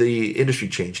the industry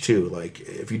changed too.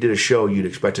 If you did a show, you'd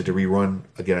expect it to rerun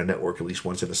again on network at least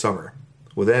once in the summer.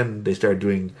 Well, then they started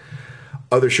doing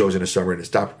other shows in the summer, and it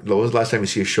stopped. When was the last time you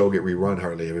see a show get rerun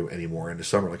hardly anymore in the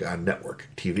summer, on network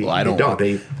TV? Well, I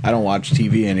don't watch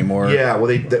TV anymore. Yeah,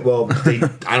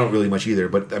 I don't really much either.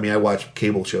 But I watch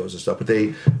cable shows and stuff. But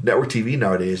network TV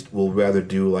nowadays will rather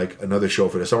do another show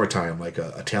for the summertime, like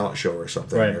a talent show or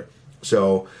something. Right.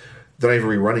 So they're not even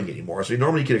rerunning it anymore. So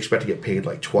normally you can expect to get paid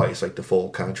twice, the full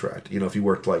contract. If you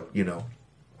worked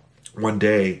one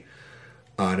day.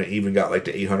 And it even got the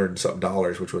 $800 and something,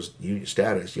 which was union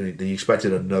status. You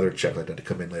expected another check like that to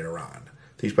come in later on.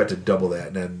 You expected double that,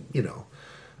 and then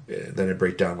then it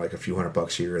break down a few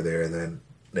 $100 here or there, and then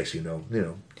next thing you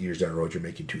know, years down the road you're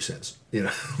making 2 cents.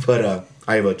 But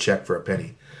I have a check for a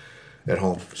penny at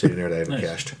home sitting there that I haven't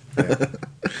cashed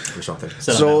or something.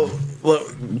 So,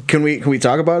 can we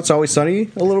talk about It's Always Sunny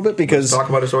a little bit? Because let's talk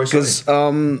about It's Always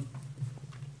Sunny.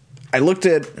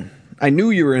 I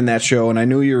knew you were in that show, and I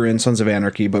knew you were in Sons of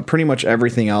Anarchy, but pretty much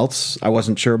everything else I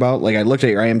wasn't sure about. I looked at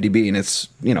your IMDb, and it's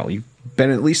you've been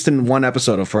at least in one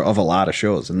episode of a lot of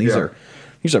shows, and these are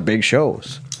big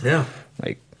shows. Yeah,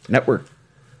 network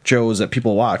shows that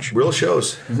people watch, real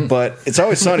shows. But It's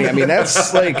Always Sunny.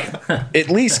 That's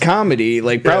at least comedy,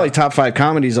 probably top 5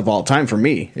 comedies of all time for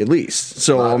me, at least.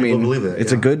 So believe that,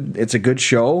 it's a good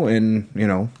show, and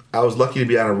I was lucky to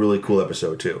be on a really cool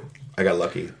episode too. I got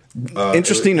lucky.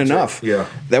 Interesting enough,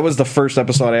 that was the first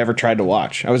episode I ever tried to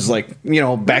watch. I was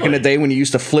back in the day when you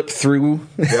used to flip through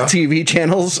TV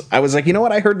channels, I was you know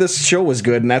what, I heard this show was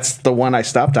good, and that's the one I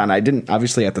stopped on. I didn't,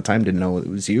 obviously at the time, didn't know it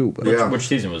was you. But Which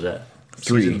season was that?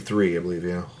 Season 3, I believe.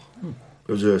 It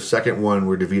was the second one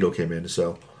where DeVito came in.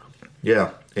 So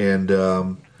and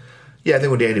I think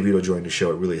when Danny DeVito joined the show,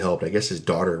 it really helped. I guess his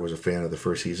daughter was a fan of the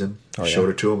first season. Showed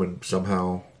it to him, and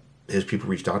somehow his people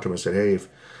reached out to him and said, "Hey, if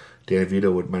Dan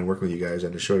DeVito would mind working with you guys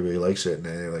on the show, he really likes it." And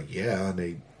they're like, yeah. And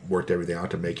they worked everything out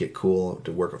to make it cool,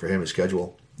 to work for him, his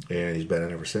schedule. And he's been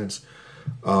on ever since.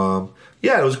 It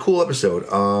was a cool episode.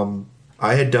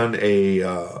 I had done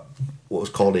what was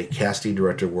called a casting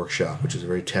director workshop, which is a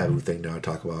very taboo thing now to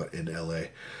talk about in LA.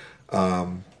 I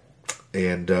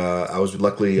was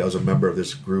a member of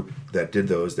this group that did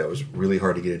those. That was really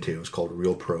hard to get into. It was called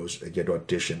Real Pros. You had to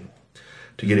audition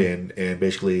to get in, and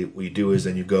basically what you do is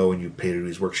then you go and you pay to do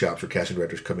these workshops where casting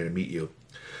directors come in and meet you.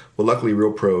 Well, luckily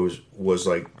Real Pros was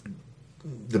probably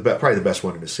the best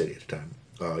one in the city at the time.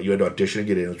 You had to audition to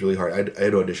get in. It was really hard. I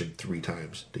had to audition 3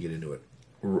 times to get into it.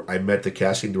 I met the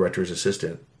casting director's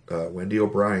assistant, Wendy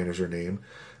O'Brien is her name,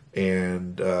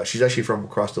 and she's actually from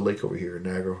across the lake over here in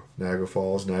Niagara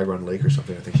Falls, Niagara on Lake or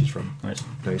something. I think she's from.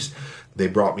 Nice. They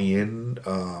brought me in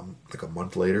a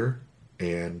month later,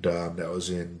 and that was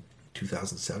in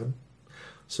 2007.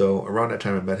 So around that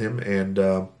time I met him, and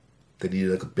they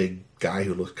needed a big guy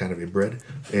who looked kind of inbred,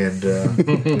 and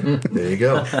there you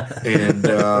go. And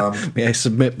may I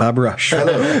submit Bob Rush?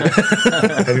 Hello.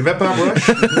 Have you met Bob Rush?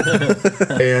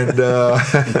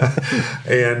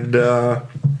 and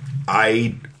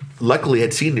I luckily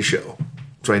had seen the show,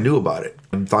 so I knew about it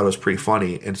and thought it was pretty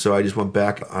funny, and so I just went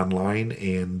back online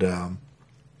and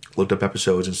looked up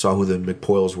episodes and saw who the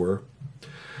McPoyles were.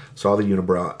 saw the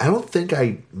unibrow. I don't think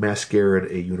I mascaraed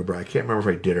a unibrow. I can't remember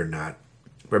if I did or not.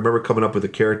 I remember coming up with a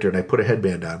character, and I put a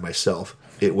headband on myself.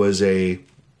 It was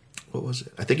what was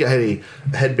it? I think I had a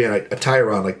headband, a tie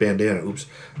around like bandana,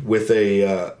 with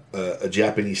a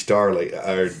Japanese star, like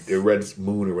a red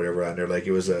moon or whatever on there. Like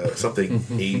it was something,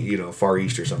 Far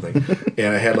East or something.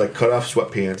 And I had like cut off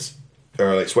sweatpants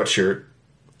or like sweatshirt,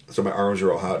 so my arms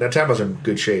were all hot. At that time, I was in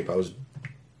good shape. I was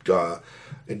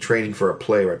in training for a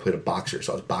play where I played a boxer,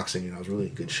 so I was boxing and I was really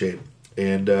in good shape.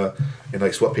 And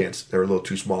like sweatpants, they were a little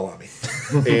too small on me,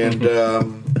 and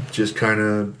just kind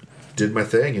of did my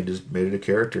thing and just made it a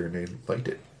character, and they liked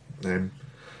it, and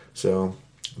so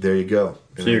there you go.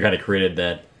 So you kind of created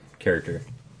that character,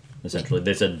 essentially.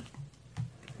 They said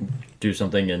do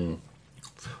something, and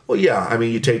well, yeah. I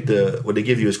mean, you take what they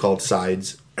give you is called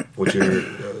sides, which are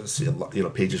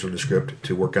pages from the script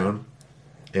to work on,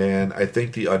 and I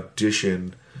think the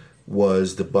audition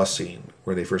was the bus scene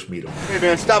where they first meet him. Hey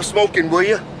man, stop smoking, will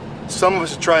you? Some of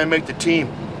us will try and make the team.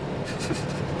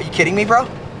 Are you kidding me, bro?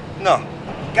 No.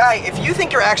 Guy, if you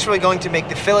think you're actually going to make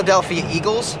the Philadelphia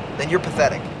Eagles, then you're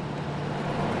pathetic.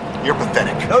 You're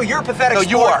pathetic. No, you're pathetic. No,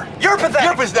 you sport. are. You're pathetic.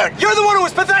 You're pathetic. You're the one who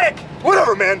was pathetic.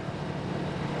 Whatever, man.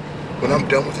 When I'm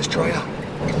done with this tryout,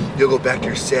 you'll go back to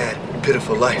your sad,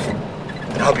 pitiful life,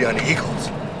 and I'll be on the Eagles.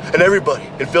 And everybody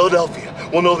in Philadelphia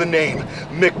will know the name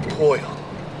Mick Poyle.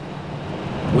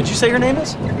 What'd you say your name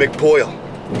is? Mick Poyle.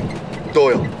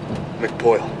 Doyle. Mick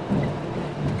Poyle.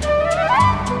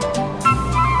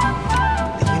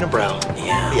 The unibrow.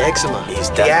 Yeah. The eczema. He's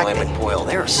the definitely acne. McBoyle.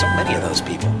 There are so many of those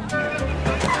people.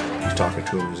 He's talking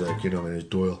to him. He's like, my name is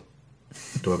Doyle.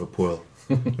 Doyle McPoyle,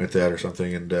 like that or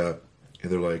something, and they're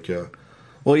like,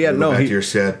 well, yeah, no, back to your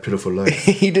sad, pitiful life.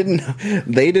 They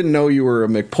didn't know you were a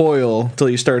McPoyle till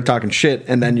you started talking shit,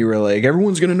 and then you were like,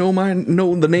 everyone's gonna know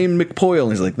the name McPoyle.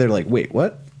 And they're like, wait,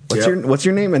 what? What's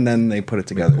your name? And then they put it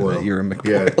together that you're a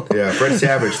McPoyle. Yeah.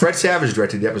 Fred Savage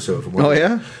directed the episode.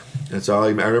 Yeah. That's all. I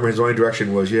remember his only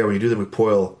direction was, when you do the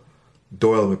McPoyle,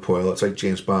 Doyle McPoyle, it's like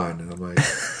James Bond, and I'm like,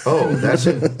 oh, that's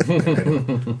it.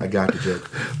 I got the joke.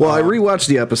 Well, I rewatched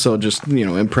the episode just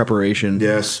in preparation.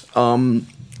 Yes.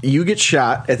 You get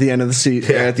shot at the end of at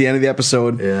the end of the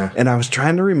episode. Yeah. And I was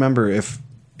trying to remember if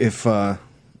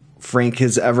Frank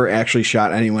has ever actually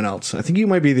shot anyone else. I think you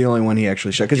might be the only one he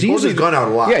actually shot. He pulls his gun out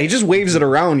a lot. Yeah, he just waves it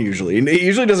around usually. And it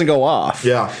usually doesn't go off.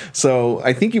 Yeah. So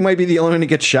I think you might be the only one to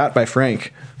get shot by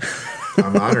Frank.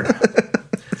 I'm honored.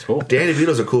 it's cool. Danny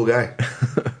DeVito's a cool guy.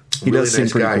 He does seem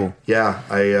pretty cool. Yeah,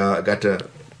 I got to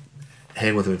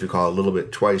hang with him, if you call it, a little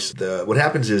bit twice. What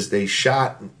happens is we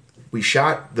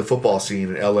shot the football scene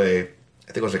in L.A.,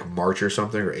 I think it was like March or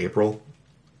something, or April.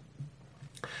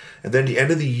 And then the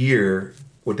end of the year,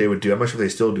 what they would do, I'm not sure if they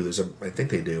still do this, I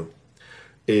think they do,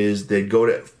 is they'd go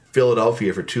to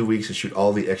Philadelphia for 2 weeks and shoot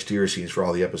all the exterior scenes for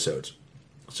all the episodes.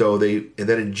 And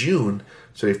then in June,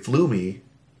 so they flew me,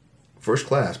 first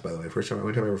class, by the way,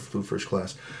 only time I ever flew first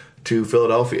class, to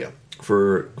Philadelphia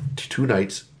for 2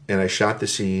 nights, and I shot the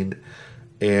scene,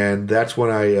 and that's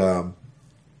when I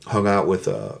hung out with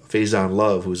Faison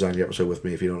Love, who was on the episode with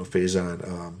me, if you don't know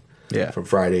Faison, from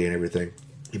Friday and everything.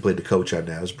 He played the coach on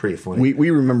that. It was pretty funny. We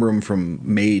remember him from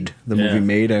Made, the movie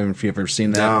Made. I don't know if you've ever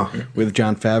seen that. No. With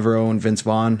Jon Favreau and Vince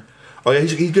Vaughn. Oh, yeah,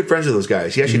 he's good friends with those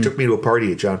guys. He actually took me to a party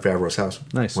at Jon Favreau's house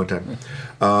one time.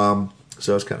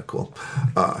 So it's kind of cool.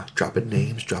 Dropping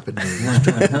names.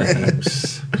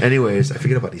 Anyways, I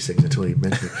forget about these things until you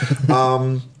mention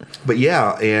it. But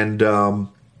yeah, and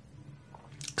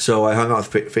so I hung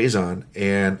out with Faison,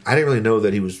 and I didn't really know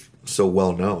that he was so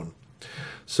well known.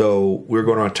 So we were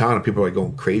going around town, and people were like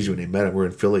going crazy when they met him. We were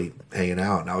in Philly hanging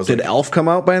out, and I was Did like, Elf come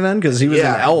out by then? Because he was an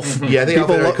Elf. Yeah, I think Elf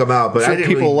had come out, but I didn't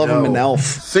people really love him know. in Elf.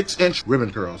 6-inch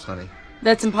ribbon curls, honey.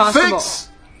 That's impossible. 6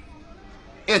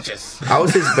 inches. I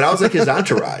was like his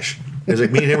entourage. It was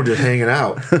like me and him were just hanging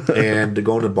out and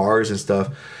going to bars and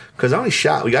stuff. Because I only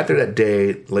shot. We got there that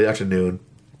day, late afternoon,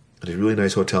 at a really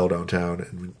nice hotel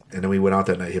downtown, and then we went out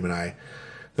that night, him and I.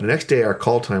 The next day, our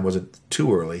call time wasn't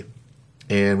too early,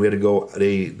 and we had to go.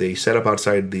 They set up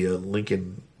outside the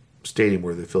Lincoln Stadium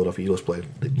where the Philadelphia Eagles play.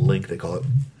 Link, they call it.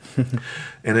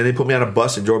 And then they put me on a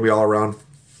bus and drove me all around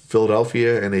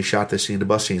Philadelphia, and they shot the scene, the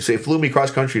bus scene. So they flew me cross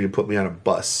country to put me on a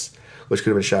bus, which could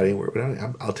have been shot anywhere, but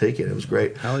I'll take it. It was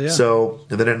great. Hell yeah. So,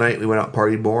 and then at night we went out and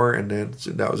partied more, and then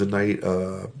that was a night,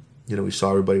 we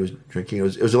saw everybody was drinking. It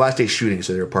was the last day shooting,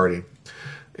 so they were partying.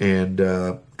 And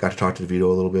got to talk to DeVito a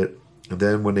little bit. And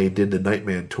then when they did the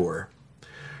Nightman tour,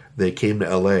 they came to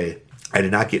L.A., I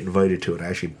did not get invited to it. I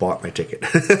actually bought my ticket.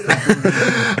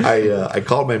 I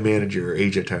called my manager or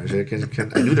agent. I said,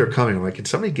 I knew they were coming. I'm like, can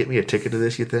somebody get me a ticket to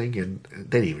this, you think? And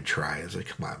they didn't even try. I was like,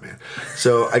 come on, man.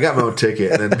 So I got my own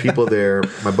ticket. And then people there,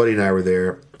 my buddy and I were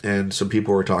there, and some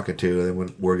people were talking to. And then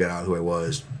when word got out who I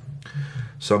was,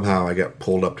 somehow I got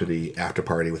pulled up to the after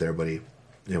party with everybody.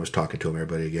 And I was talking to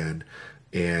everybody again.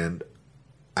 And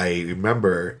I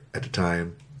remember at the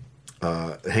time,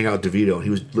 hang out with DeVito, and he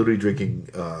was literally drinking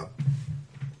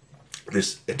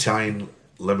this Italian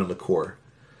lemon liqueur,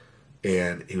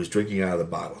 and he was drinking out of the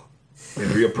bottle.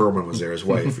 And Rhea Perlman was there, his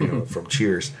wife, from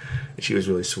Cheers, and she was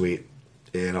really sweet.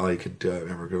 And all I could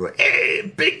remember was like,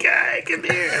 "Hey, big guy, come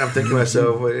here!" And I'm thinking to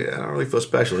myself, well, I don't really feel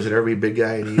special. Isn't everybody big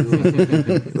guy? And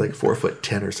he's like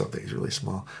 4'10" or something. He's really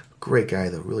small. Great guy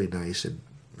though, really nice and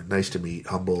nice to meet,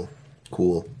 humble,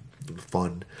 cool,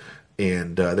 fun.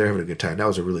 And they're having a good time. That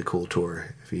was a really cool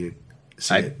tour. If you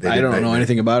see it, I don't know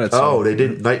anything about it. So. Oh, they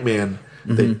did Nightman.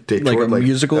 They like toured a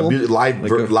musical, live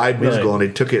musical, Right. and they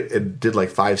took it and did like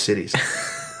 5 cities.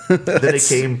 Then they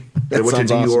came. They went to New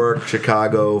sounds York,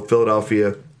 Chicago,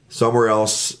 Philadelphia, somewhere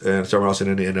else, and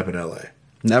then they end up in L.A.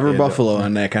 Never And, Buffalo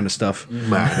on that kind of stuff.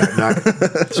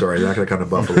 Sorry, they're not going to come to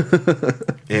Buffalo.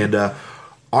 And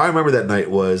all I remember that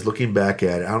night was looking back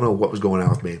at it. I don't know what was going on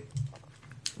with me,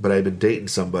 but I had been dating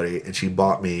somebody, and she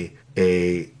bought me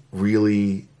a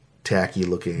really tacky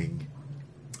looking.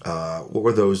 What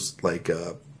were those like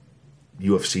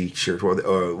UFC shirts? What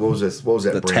was this? What was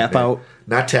that? The brand Tap name? Out?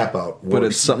 Not Tap Out. But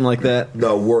Worse. it's something like that.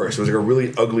 No, worse. It was like a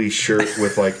really ugly shirt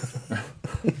with like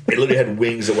it literally had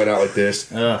wings that went out like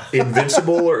this.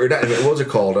 Invincible or not? What was it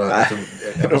called?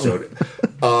 Episode.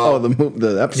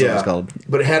 The episode is called.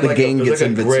 But it had The like Gang it was Gets like a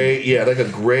Invincible. gray, like a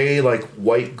gray, like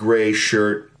white gray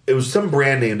shirt. It was some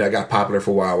brand name that got popular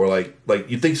for a while. Where like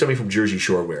you'd think somebody from Jersey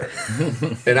Shore wear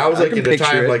it. And I was like can at the picture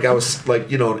time, it. like I was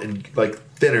like in like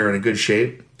thinner and in good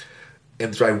shape,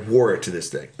 and so I wore it to this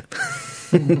thing.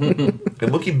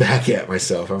 And looking back at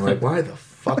myself, I'm like, why the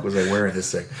fuck was I wearing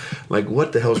this thing? Like,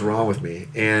 what the hell's wrong with me?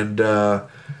 And no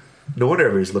wonder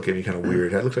everybody's looking at me kind of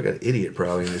weird. I looked like an idiot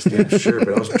probably in this damn shirt,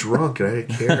 but I was drunk and I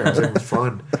didn't care. I was having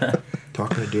fun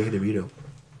talking to Danny DeVito.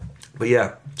 But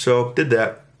yeah, so did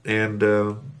that, and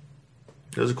it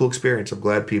was a cool experience. I'm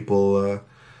glad people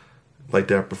liked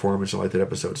that performance and liked that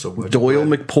episode so much. Doyle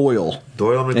McPoyle.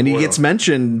 And he gets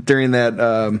mentioned during that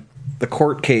the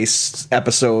court case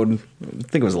episode. I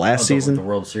think it was last season. The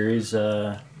World Series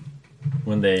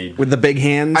when they with the big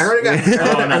hands. I heard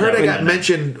I got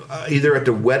mentioned either at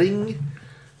the wedding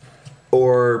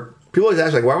or people always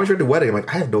ask like, why weren't you at the wedding? I'm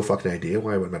like, I have no fucking idea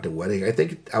why I went at the wedding. I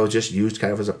think I was just used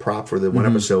kind of as a prop for the one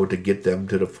episode to get them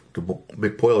to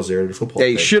McPoyle's there to the football. Yeah,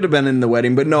 he thing. should have been in the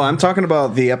wedding, but no, I'm talking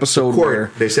about the episode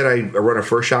where They said I run a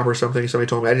fur shop or something. Somebody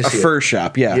told me. I didn't see it. fur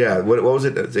shop. Yeah, Yeah, what was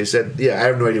it? They said, I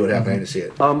have no idea what happened. I didn't see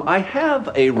it. I have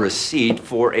a receipt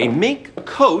for a mink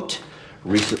coat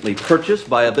recently purchased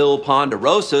by a Bill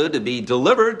Ponderosa to be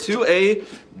delivered to a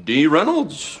D.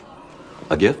 Reynolds.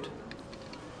 A gift?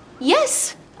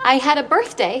 Yes, I had a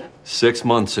birthday. 6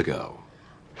 months ago.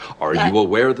 Are you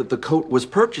aware that the coat was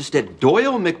purchased at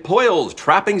Doyle McPoyle's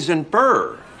Trappings and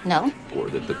Fur? No. Or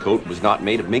that the coat was not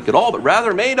made of mink at all, but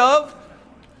rather made of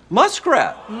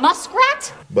muskrat?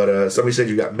 Muskrat? But somebody said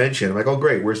you got mentioned. I'm like, oh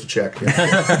great, where's the check? You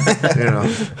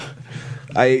know.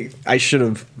 I should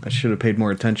have paid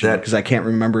more attention because I can't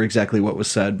remember exactly what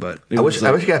was said. But I wish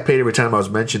I got paid every time I was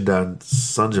mentioned on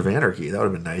Sons of Anarchy. That would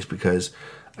have been nice because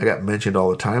I got mentioned all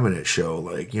the time in that show.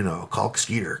 Like, call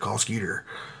Skeeter.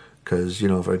 Because,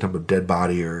 if I talk about dead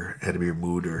body or had to be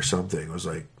removed or something, it was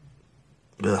like,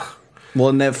 ugh. Well,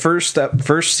 in that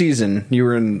first season, you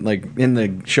were in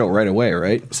the show right away,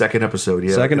 right? Second episode,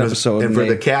 yeah. Second episode. And for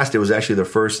the cast, it was actually the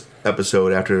first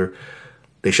episode after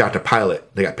they shot the pilot.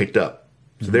 They got picked up.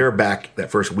 So they were back that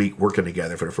first week working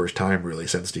together for the first time, really,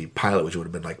 since the pilot, which would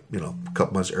have been a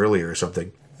couple months earlier or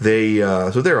something.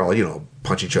 So they're all,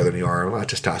 punch each other in the arm. A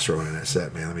lot of testosterone in that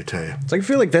set, man, let me tell you. It's I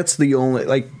feel like that's the only,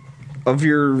 of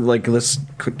your, let's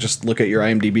just look at your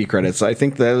IMDb credits. I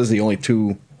think that was the only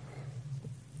two.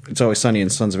 It's Always Sunny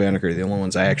and Sons of Anarchy are the only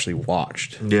ones I actually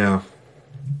watched. Yeah.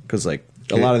 Because, a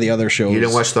lot of the other shows. You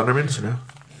didn't watch Thundermans? No?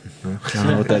 I don't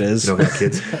know what that is. You don't got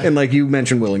kids. And you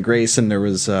mentioned Will and Grace, and there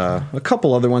was a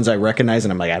couple other ones I recognize,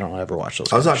 and I'm like, I don't ever watch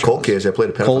those. I was on Cold Case. I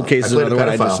played a pedophile. Cold Case is another one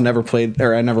I just never played,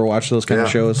 or I never watched those kind of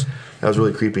shows. That was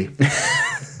really creepy.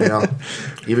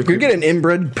 You get an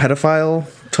inbred pedophile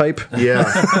type.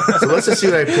 Yeah. So let's just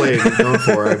see what I played. Known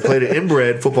for. I played an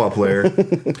inbred football player.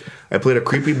 I played a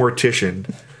creepy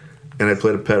mortician, and I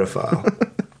played a pedophile.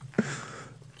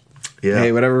 Yeah.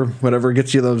 Hey, whatever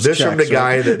gets you those. This checks, from the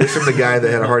guy right?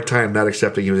 that had a hard time not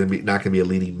accepting he was not going to be a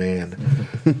leading man,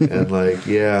 and like,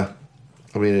 yeah,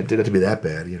 I mean, it didn't have to be that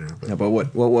bad, you know. Yeah, but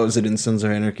what was it in Sons of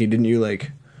Anarchy? Didn't you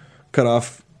like cut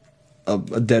off a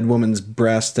dead woman's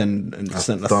breast and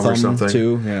sent a thumb or something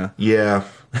too? Yeah,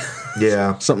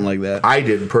 something like that. I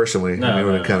didn't personally. No, it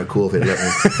would have been kind of cool if they let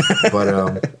me.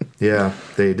 But yeah,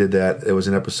 they did that. It was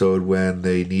an episode when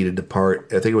they needed to part.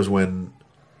 I think it was when.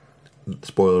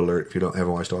 Spoiler alert! If you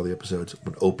haven't watched all the episodes,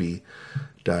 when Opie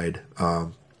died,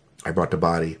 I brought the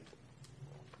body,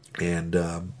 and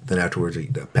then afterwards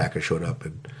the package showed up,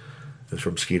 and it was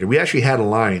from Skeeter. We actually had a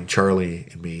line, Charlie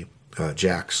and me,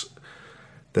 Jax,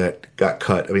 that got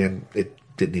cut. I mean, it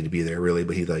didn't need to be there really,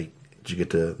 but he like, did you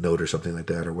get the note or something like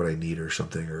that, or what I need or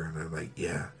something? And I'm like,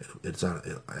 yeah, it's on.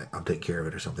 I'm taking care of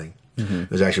it or something. Mm-hmm.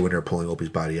 It was actually when they were pulling Opie's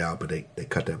body out, but they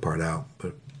cut that part out.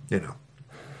 But you know.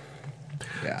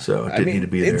 Yeah. So it didn't need to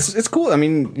be there. It's cool. I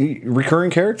mean,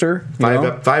 recurring character.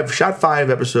 Five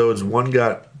episodes. One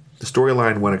got the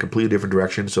storyline went a completely different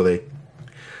direction, so they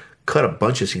cut a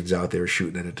bunch of scenes out they were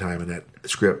shooting at a time in that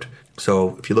script.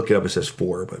 So if you look it up, it says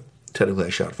 4, but technically I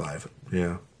shot 5.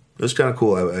 Yeah, it was kind of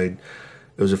cool. It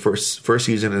was the first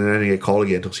season, and then I didn't get called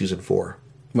again until season 4.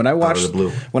 When I watched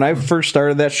when I first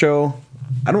started that show,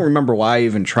 I don't remember why I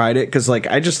even tried it because like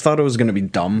I just thought it was going to be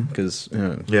dumb because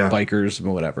bikers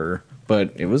and whatever.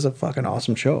 But it was a fucking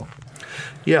awesome show.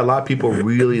 Yeah, a lot of people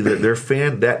really they're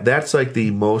fan that's like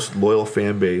the most loyal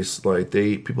fan base. Like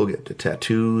people get the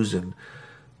tattoos, and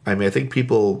I mean I think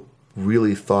people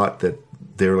really thought that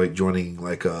they were like joining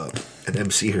like an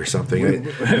MC or something.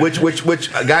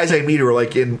 which guys I meet who are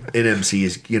like in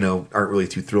MCs, you know, aren't really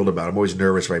too thrilled about. I'm always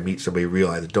nervous if I meet somebody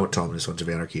realize that don't tell them this Sons of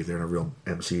Anarchy if they're in a real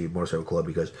MC motorcycle club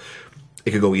because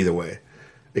it could go either way.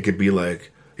 It could be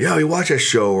like, yeah, we watch that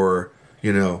show, or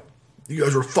you know. You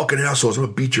guys were fucking assholes. I'm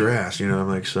gonna beat your ass. You know, I'm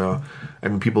like, so. I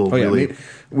mean, people really.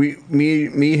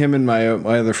 Me, him, and my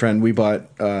other friend, we bought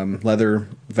leather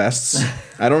vests.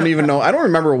 I don't even know. I don't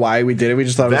remember why we did it. We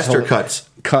just thought Vest it was or cuts.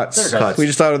 Cuts. We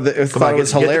just thought it was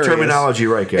hilarious. Get the terminology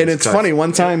right, guys. And it's cuts. funny.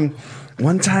 One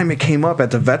time it came up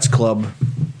at the Vets Club.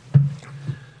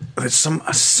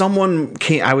 Someone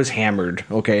came. I was hammered.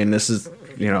 Okay, and this is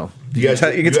you know. You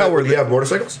can tell we're. Do you have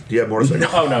motorcycles? Do you have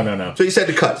motorcycles? No. So you said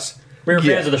the cuts. We were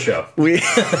fans of the show.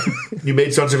 You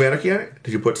made Sons of Anarchy on it?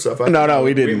 Did you put stuff on? No,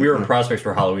 we didn't. We were in prospects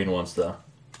for Halloween once, though.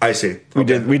 I see. We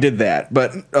did that,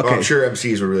 but okay. Oh, I'm sure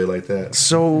MCs would really like that.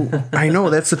 So I know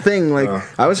that's the thing. Like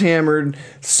I was hammered.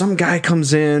 Some guy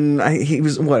comes in. He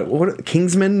was what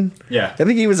Kingsman? Yeah, I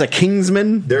think he was a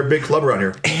Kingsman. They're a big club around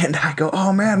here. And I go,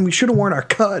 oh man, we should have worn our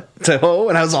cut to hoe.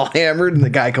 And I was all hammered. And the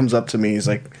guy comes up to me. He's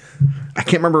like, I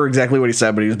can't remember exactly what he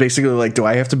said, but he was basically like, do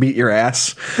I have to beat your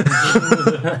ass?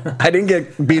 I didn't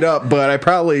get beat up, but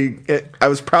I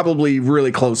was probably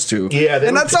really close to. Yeah,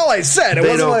 and that's all I said. It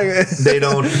wasn't like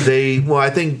well, I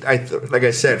think like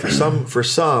I said, for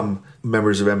some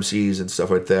members of MCs and stuff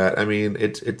like that, I mean,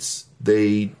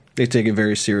 they take it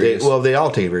very serious. They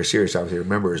all take it very serious, obviously, their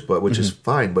members, but which is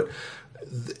fine. But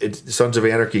Sons of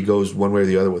Anarchy goes one way or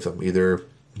the other with them. Either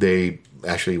they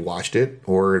actually watched it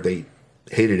or they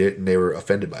hated it and they were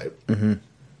offended by it,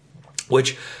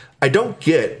 which I don't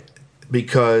get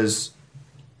because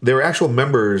they were actual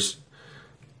members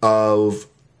of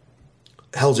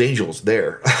Hell's Angels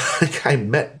there. Like I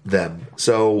met them,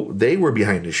 so they were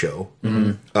behind the show.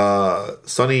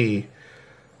 Sonny,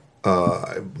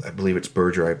 I believe it's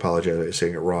Berger. I apologize if I'm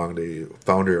saying it wrong. The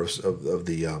founder of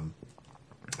the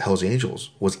Hell's Angels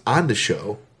was on the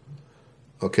show.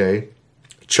 Okay,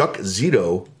 Chuck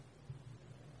Zito,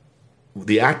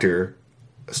 the actor,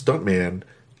 a stuntman,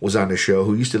 was on the show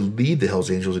who used to lead the Hells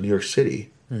Angels in New York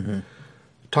City.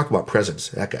 Talk about presence,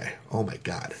 that guy. Oh my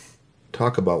God.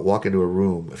 Talk about walk into a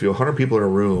room. If you have 100 people in a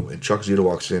room and Chuck Zito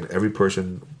walks in, every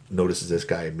person notices this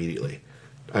guy immediately.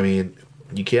 I mean,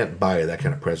 you can't buy that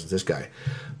kind of presence. This guy,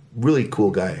 really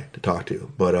cool guy to talk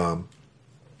to. But I'm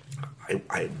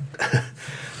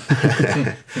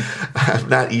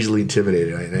not easily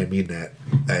intimidated. I mean that.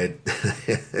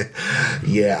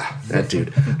 Yeah, that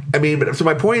dude. I mean, but so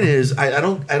my point is, I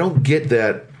don't get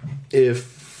that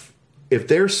if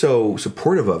they're so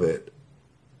supportive of it.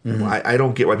 I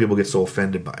don't get why people get so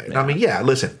offended by it. I mean, yeah,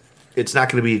 listen, it's not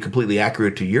going to be completely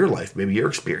accurate to your life, maybe your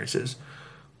experiences,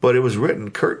 but it was written.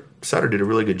 Kurt Sutter did a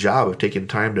really good job of taking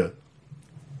time to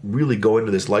really go into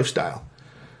this lifestyle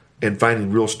and finding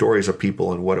real stories of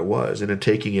people and what it was, and then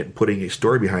taking it and putting a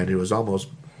story behind it. It was almost,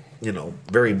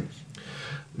 very,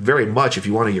 very much, if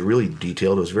you want to get really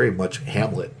detailed, it was very much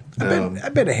Hamlet. I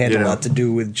bet it had a lot to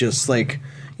do with just like,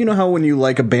 you know how when you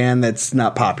like a band that's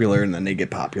not popular and then they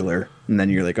get popular and then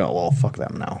you're like, oh, well, fuck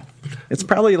them now. It's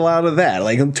probably a lot of that.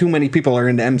 Like too many people are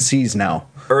into MCs now.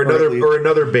 Or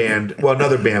another band. Well,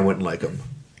 another band wouldn't like them.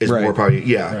 Is Right. more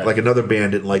probably like another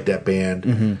band didn't like that band,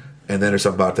 and then there's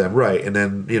something about them, right? And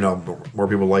then more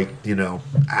people like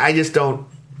I just don't.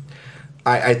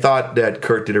 I thought that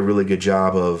Kurt did a really good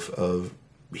job of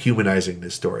humanizing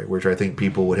this story, which I think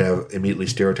people would have immediately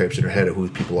stereotypes in their head of who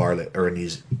people are that are in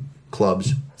these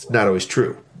clubs. It's not always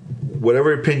true.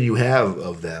 Whatever opinion you have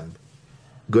of them,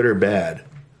 good or bad,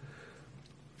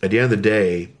 at the end of the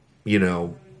day,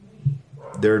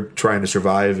 they're trying to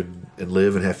survive and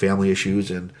live and have family issues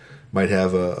and might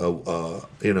have a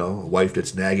wife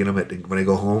that's nagging them when they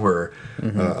go home, or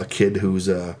a kid who's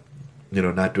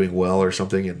not doing well or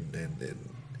something, and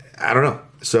I don't know.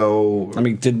 So I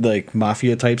mean, did like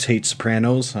mafia types hate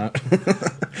Sopranos? Huh?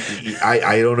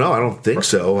 I don't know. I don't think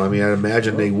so. I mean, I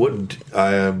imagine they wouldn't,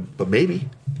 but maybe.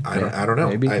 I don't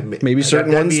know. Maybe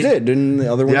certain ones did, and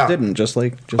the other ones didn't. Just you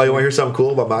want to hear something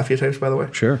cool about mafia types, by the way?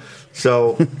 Sure.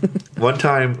 So, one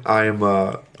time I'm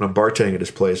bartending at this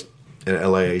place in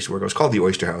LA. I used to work. It was called the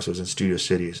Oyster House. It was in Studio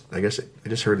City. I guess I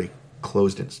just heard they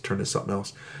closed it and turned into something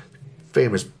else.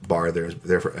 Famous bar there. It was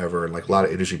there forever, and like a lot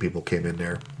of industry people came in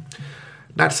there.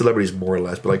 Not celebrities, more or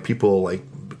less, but like people, like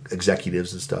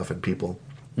executives and stuff, and people.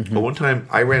 But one time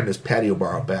I ran this patio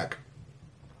bar out back,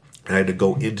 and I had to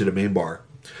go into the main bar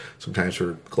sometimes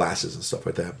for glasses and stuff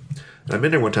like that. And I'm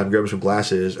in there one time grabbing some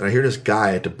glasses, and I hear this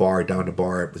guy at the bar, down the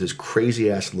bar, with this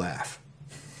crazy ass laugh.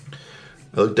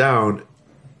 I look down,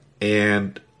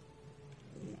 and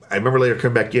I remember later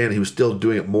coming back in, he was still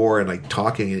doing it more and like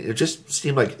talking, and it just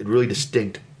seemed like really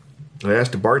distinct. And I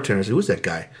asked the bartender, I said, "Who's that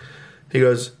guy?" He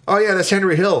goes, "Oh yeah, that's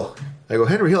Henry Hill." I go,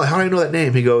 "Henry Hill? How do I know that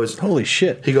name?" He goes, "Holy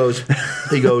shit." He goes,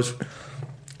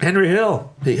 "Henry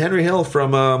Hill. Henry Hill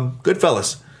from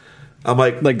Goodfellas." I'm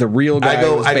like the real guy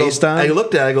based on? I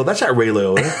looked at it, I go, "That's not Ray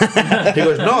Liotta." He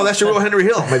goes, "No, that's the real Henry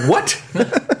Hill." I'm like, "What?"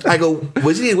 I go,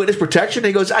 "Was he in witness protection?"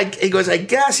 He goes, I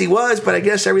guess he was, but I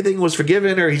guess everything was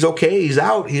forgiven, or he's okay, he's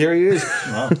out, here he is.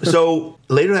 Wow. So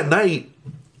later that night,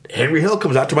 Henry Hill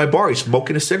comes out to my bar, he's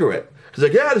smoking a cigarette. He's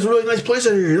like, "Yeah, this is a really nice place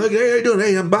out here." He's like, "Hey, how you doing?"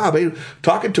 "Hey, I'm Bob." Hey,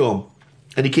 talking to him.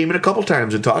 And he came in a couple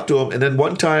times and talked to him. And then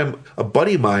one time, a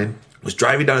buddy of mine was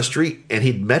driving down the street, and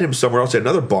he'd met him somewhere else at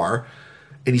another bar.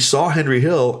 And he saw Henry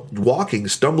Hill walking,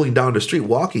 stumbling down the street,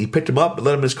 walking. He picked him up and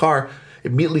let him in his car.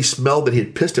 Immediately smelled that he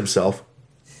had pissed himself.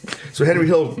 So Henry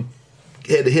Hill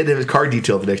had his car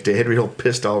detailed the next day. Henry Hill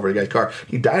pissed all over the guy's car.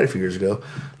 He died a few years ago.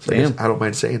 So I don't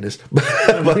mind saying this.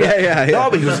 but, yeah.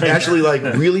 No, but he was actually like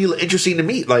really interesting to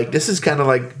meet. Like, this is kind of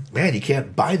like, man, you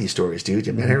can't buy these stories, dude.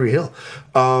 Man, Henry Hill.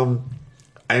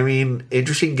 I mean,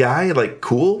 interesting guy, like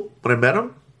cool when I met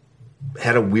him.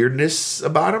 Had a weirdness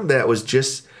about him that was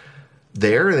just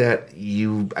there that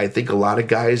I think a lot of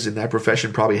guys in that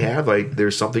profession probably have. Like,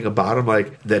 there's something about him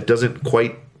like that doesn't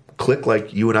quite click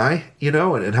like you and I,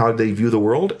 and how they view the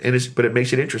world, but it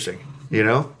makes it interesting,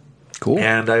 Cool.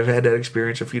 And I've had that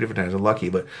experience a few different times. I'm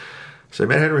lucky, so I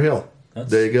met Henry Hill.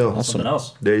 There you go. Something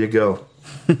else. There you go.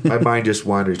 My mind just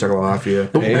wandered. He's talking about mafia.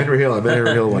 Henry Hill. I met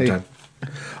Henry Hill one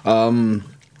time.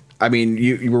 I mean,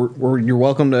 you're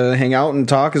welcome to hang out and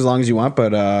talk as long as you want,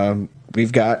 but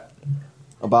we've got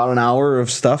about an hour of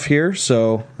stuff here.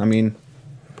 So, I mean,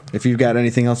 if you've got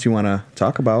anything else you want to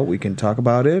talk about, we can talk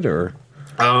about it. Or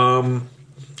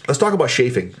let's talk about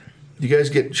chafing. Do you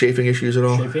guys get chafing issues at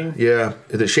all? Chafing? Yeah.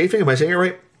 Is it chafing? Am I saying it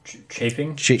right?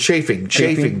 Chafing? Chafing.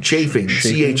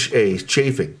 C-H-A.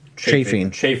 Chafing.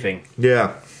 Chafing.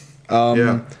 Yeah.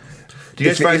 Yeah. Do you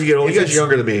guys find as you get older? You guys are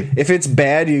younger than me. If it's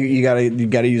bad, you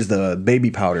gotta use the baby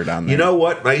powder down there. You know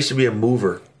what? I used to be a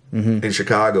mover in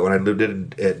Chicago, and I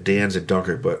lived at Dan's in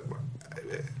Dunkirk, but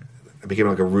I became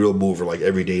like a real mover, like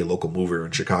everyday local mover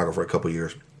in Chicago for a couple of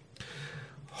years.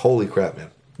 Holy crap, man.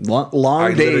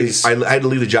 Long days. I had to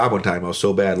leave the job one time. I was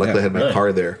so bad. Luckily, I had my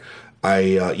car there.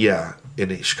 In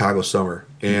the Chicago summer.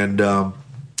 And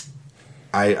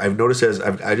I've noticed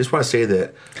I just want to say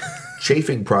that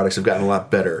chafing products have gotten a lot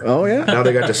better. Oh, yeah. Now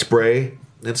they got the spray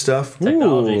and stuff.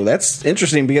 Ooh, that's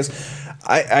interesting because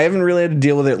I haven't really had to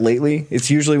deal with it lately.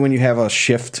 It's usually when you have a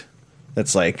shift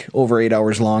that's like over 8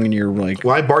 hours long and you're like...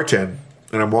 Well, I bartend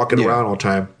and I'm walking around all the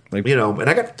time. Like, and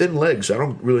I got thin legs. So I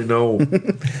don't really know.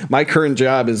 My current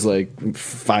job is like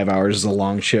 5 hours is a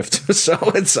long shift, so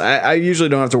I usually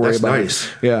don't have to worry about nice.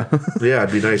 it. Yeah, yeah,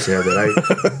 it'd be nice to have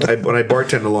that. When I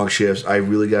bartend the long shifts, I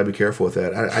really got to be careful with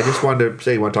that. I just wanted to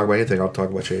say, you want to talk about anything? I'll talk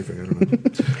about chafing. I don't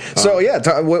know.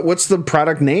 So what's the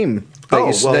product name?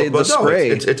 The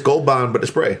spray. It's Gold Bond, but the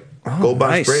spray. Gold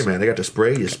Bond nice. spray, man. They got the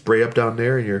spray. You spray up down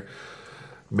there in your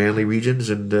manly regions,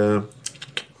 and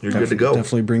you're good to go.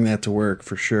 Definitely bring that to work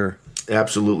for sure.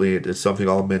 Absolutely, it's something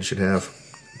all men should have.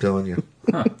 telling you.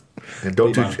 And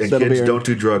don't do, and That'll be kids our- don't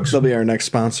do drugs. That'll be our next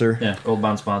sponsor. Yeah, Gold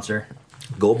Bond sponsor.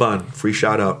 Gold Bond, free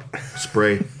shout out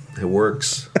spray. It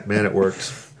works, man. It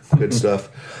works. Good stuff.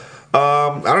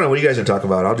 I don't know what you guys gonna talk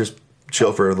about. I'll just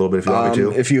chill for a little bit if you want me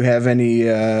to. If you have any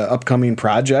upcoming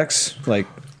projects, like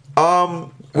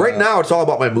Right now, it's all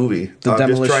about my movie. The I'm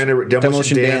just trying to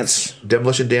Demolition Dance.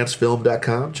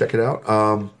 DemolitionDanceFilm.com. Check it out.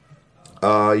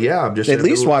 Yeah, I'm just At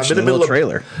least watch the little middle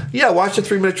trailer. Yeah, watch the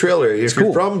 3-minute trailer. If cool.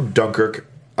 you're from Dunkirk,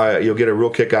 you'll get a real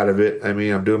kick out of it. I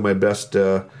mean, I'm doing my best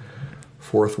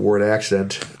Fourth Ward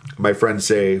accent. My friends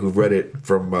say who've read it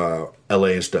from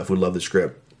L.A. and stuff, who love the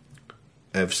script,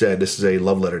 have said this is a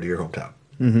love letter to your hometown.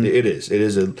 Mm-hmm. It is. It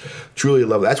is a truly a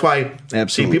love. That's why. Absolutely.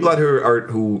 See, people out here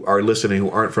who are listening who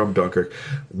aren't from Dunkirk,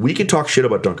 we can talk shit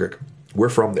about Dunkirk. We're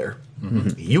from there.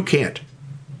 Mm-hmm. You can't,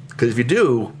 because if you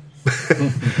do,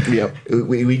 yep.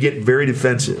 we get very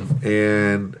defensive,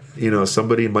 and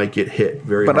somebody might get hit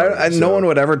very. But hard. no one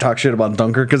would ever talk shit about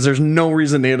Dunkirk because there's no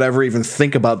reason they'd ever even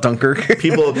think about Dunkirk.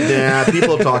 People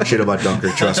talk shit about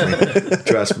Dunkirk.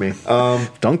 Trust me.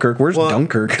 Dunkirk, where's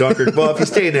Dunkirk? Dunkirk. Well, if you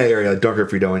stay in that area,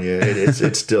 Dunkirk, Fredonia,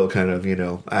 it's still kind of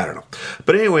I don't know.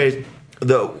 But anyways,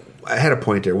 I had a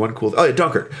point there.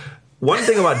 Dunkirk. One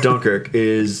thing about Dunkirk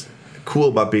is cool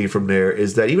about being from there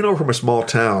is that even though we're from a small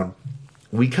town,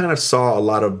 we kind of saw a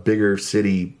lot of bigger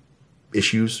city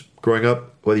issues growing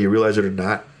up, whether you realize it or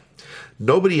not.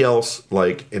 Nobody else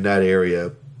in that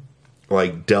area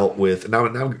dealt with. Now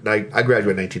I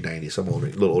graduated in 1990, so I'm a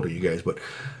little older than you guys, but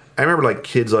I remember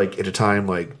kids at the time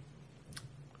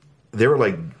there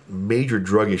were major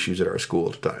drug issues at our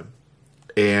school at the time,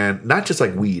 and not just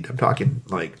weed. I'm talking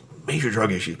major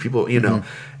drug issues. People,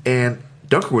 and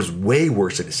Dunkirk was way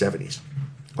worse in the 70s,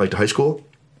 the high school.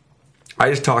 I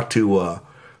just talked to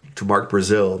Mark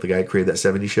Brazil, the guy who created that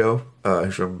 70s show.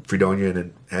 He's from Fredonia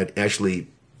and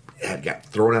had got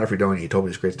thrown out of Fredonia. He told me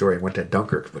this great story. I went to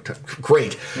Dunkirk.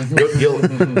 Great,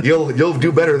 you'll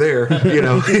do better there.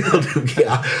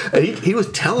 And he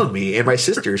was telling me, and my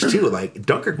sisters too.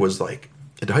 Dunkirk was the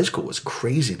high school was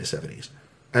crazy in the 70s.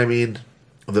 I mean,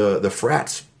 the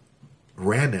frats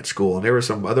ran that school, and there were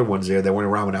some other ones there that went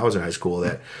around when I was in high school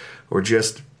that were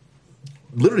just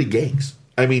literally gangs.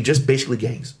 I mean, just basically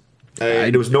gangs.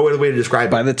 There was no other way to describe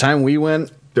it. By the time we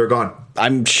went, they're gone.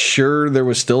 I'm sure there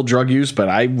was still drug use, but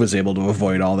I was able to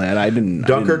avoid all that.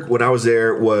 Dunkirk, when I was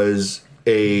there, was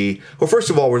first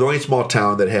of all, we're the only small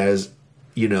town that has,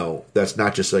 that's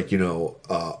not just a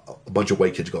bunch of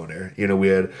white kids going there. We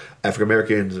had African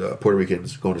Americans, Puerto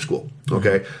Ricans going to school.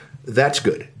 Okay, that's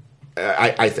good.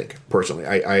 I think personally,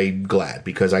 I'm glad,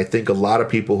 because I think a lot of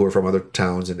people who are from other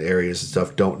towns and areas and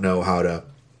stuff don't know how to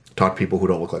talk to people who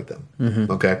don't look like them.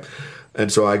 Mm-hmm. Okay, and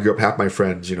so I grew up. Half my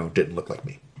friends, didn't look like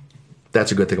me.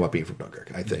 That's a good thing about being from Dunkirk,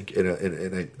 I think, and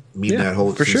I mean that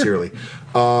whole sincerely.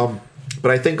 Sure.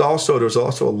 But I think also there's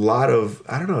also a lot of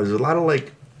there's a lot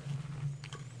of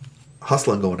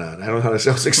hustling going on. I don't know how to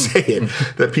say it.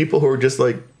 That people who are just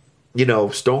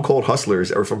stone cold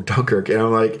hustlers are from Dunkirk, and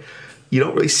I'm you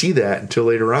don't really see that until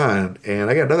later on. And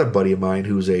I got another buddy of mine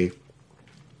who's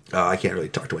I can't really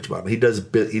talk too much about him.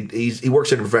 He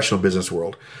works in the professional business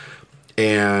world,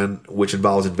 and which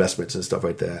involves investments and stuff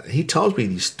like that. And he tells me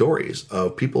these stories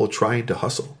of people trying to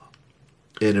hustle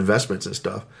in investments and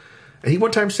stuff. And he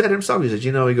one time said himself, he says,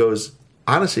 he goes,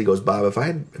 honestly, he goes, Bob, if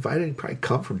I didn't probably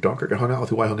come from Dunkirk and hung out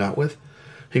with who I hung out with,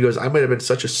 he goes, I might have been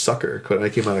such a sucker when I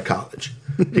came out of college.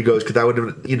 He goes, because I would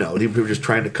have, people were just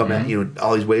trying to come at you in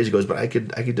all these ways. He goes, but I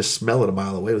could just smell it a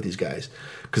mile away with these guys,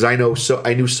 because I knew so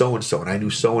and so, and I knew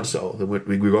so and so that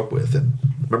we grew up with. And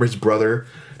remember his brother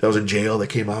that was in jail that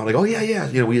came out oh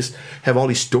yeah. We just have all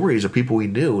these stories of people we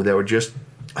knew that were just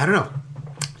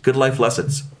good life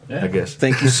lessons. Yeah. I guess.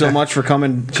 Thank you so much for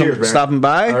Cheers, stopping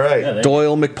by. All right.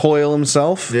 Doyle McPoyle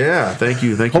himself. Yeah, thank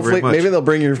you. Hopefully, very much. Maybe they'll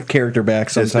bring your character back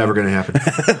sometime. It's never going to happen.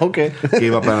 Okay.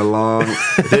 Gave up on a long...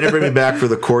 If they didn't bring me back for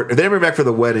the court... If they didn't bring me back for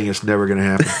the wedding, it's never going to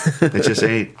happen. It just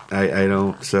ain't. I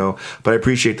don't... So... But I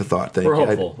appreciate the thought. Thank you. We're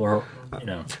hopeful.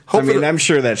 I'm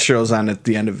sure that show's on at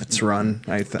the end of its run.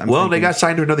 They got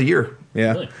signed to another year.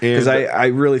 Yeah, because I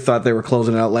really thought they were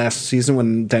closing out last season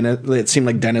when it seemed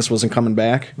like Dennis wasn't coming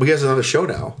back. But he has another show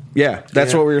now. Yeah,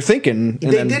 that's what we were thinking.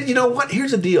 They did. You know what?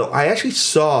 Here's the deal. I actually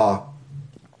saw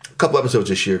a couple episodes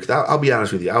this year. Because I'll be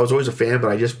honest with you, I was always a fan, but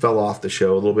I just fell off the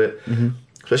show a little bit. Mm-hmm.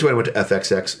 Especially when I went to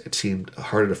FXX, it seemed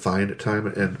harder to find at the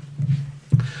time.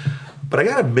 But I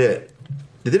gotta admit,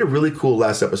 they did a really cool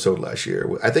last episode last year.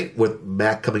 I think with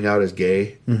Mac coming out as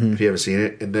gay, if you haven't seen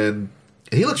it, and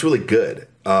he looks really good.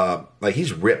 Like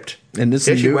he's ripped. And this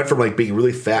he actually new- went from like being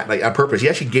really fat, like on purpose. He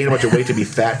actually gained a bunch of weight to be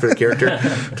fat for the character,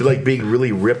 to like being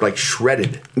really ripped, like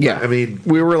shredded. Yeah, I mean,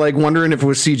 we were like wondering if it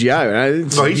was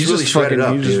CGI. no, he's really just shredded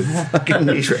fucking- up, he's dude. just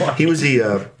fucking- He was he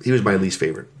was my least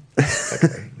favorite. That guy.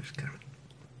 He was kind of a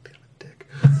damn dick.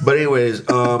 But anyways,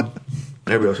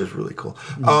 everybody else was really cool.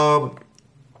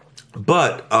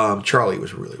 But Charlie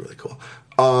was really, really cool.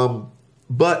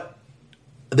 But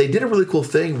they did a really cool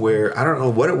thing where I don't know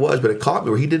what it was, but it caught me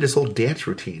where he did this whole dance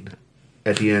routine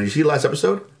at the end. You see the last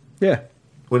episode? Yeah.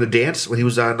 When he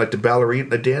was on like the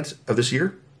ballerina dance of this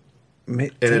year?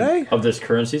 Did I? Of this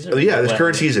current season? Yeah, this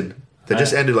current season. That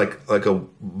just ended like a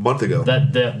month ago.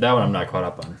 That one I'm not caught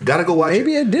up on. Gotta go watch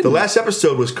Maybe it. I didn't. The last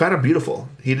episode was kind of beautiful.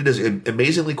 He did this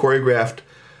amazingly choreographed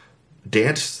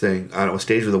dance thing on a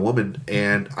stage with a woman,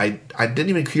 and I didn't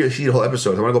even see the whole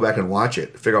episode. I want to go back and watch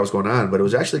it, figure out what's going on. But it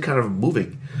was actually kind of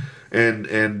moving, and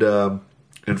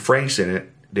Frank's in it,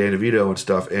 Dan DeVito and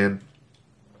stuff, and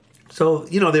so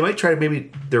they might try to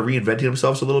they're reinventing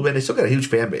themselves a little bit. They still got a huge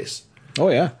fan base. Oh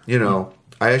yeah.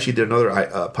 I actually did another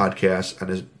podcast on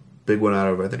this big one out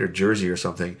of I think they're Jersey or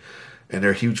something, and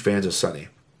they're huge fans of Sunny,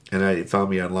 and they found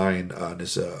me online on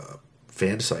this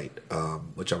fan site,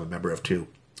 which I'm a member of too,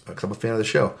 because I'm a fan of the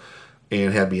show,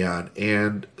 and had me on,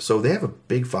 and so they have a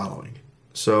big following.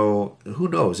 So who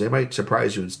knows? They might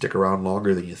surprise you and stick around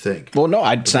longer than you think. Well, no,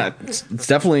 it's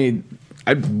definitely.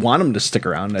 I want them to stick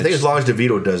around. I think as long as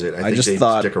DeVito does it, I think they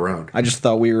stick around. I just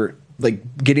thought we were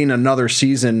like getting another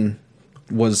season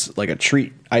was like a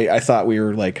treat. I thought we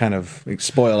were like kind of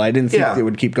spoiled. I didn't think it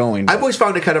would keep going. I've always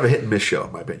found it kind of a hit and miss show,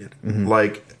 in my opinion. Mm-hmm.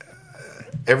 Like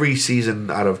every season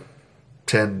out of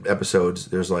 10 episodes,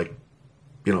 there's like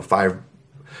 5.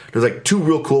 There's like 2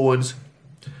 real cool ones,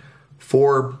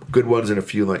 4 good ones, and a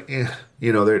few like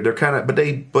they're kind of.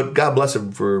 But God bless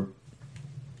them for.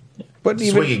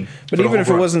 Swinging. Even if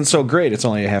it wasn't so great, it's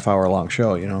only a half-hour long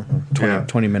show.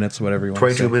 20 minutes, whatever you want.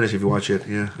 22 to say. minutes if you watch it,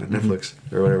 on Netflix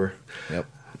or whatever. Yep.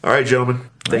 All right, gentlemen.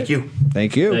 Thank you.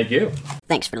 Thank you. Thank you.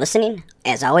 Thanks for listening.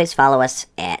 As always, follow us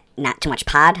at Not Too Much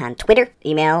Pod on Twitter.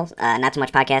 Email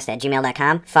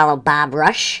nottoomuchpodcast@gmail.com. Follow Bob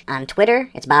Rush on Twitter.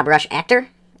 It's Bob Rush Actor,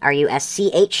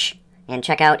 RUSCH. And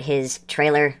check out his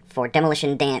trailer for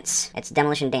Demolition Dance. It's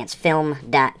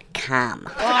demolitiondancefilm.com.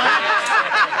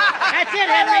 That's it,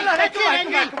 Henry. That's it,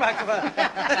 Henry. Come on.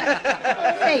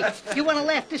 Hey, you want to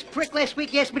laugh? This prick last week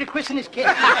he asked me to christen his kid.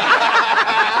 Yeah,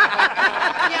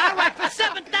 all right, for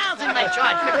 $7,000 they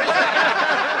charged me.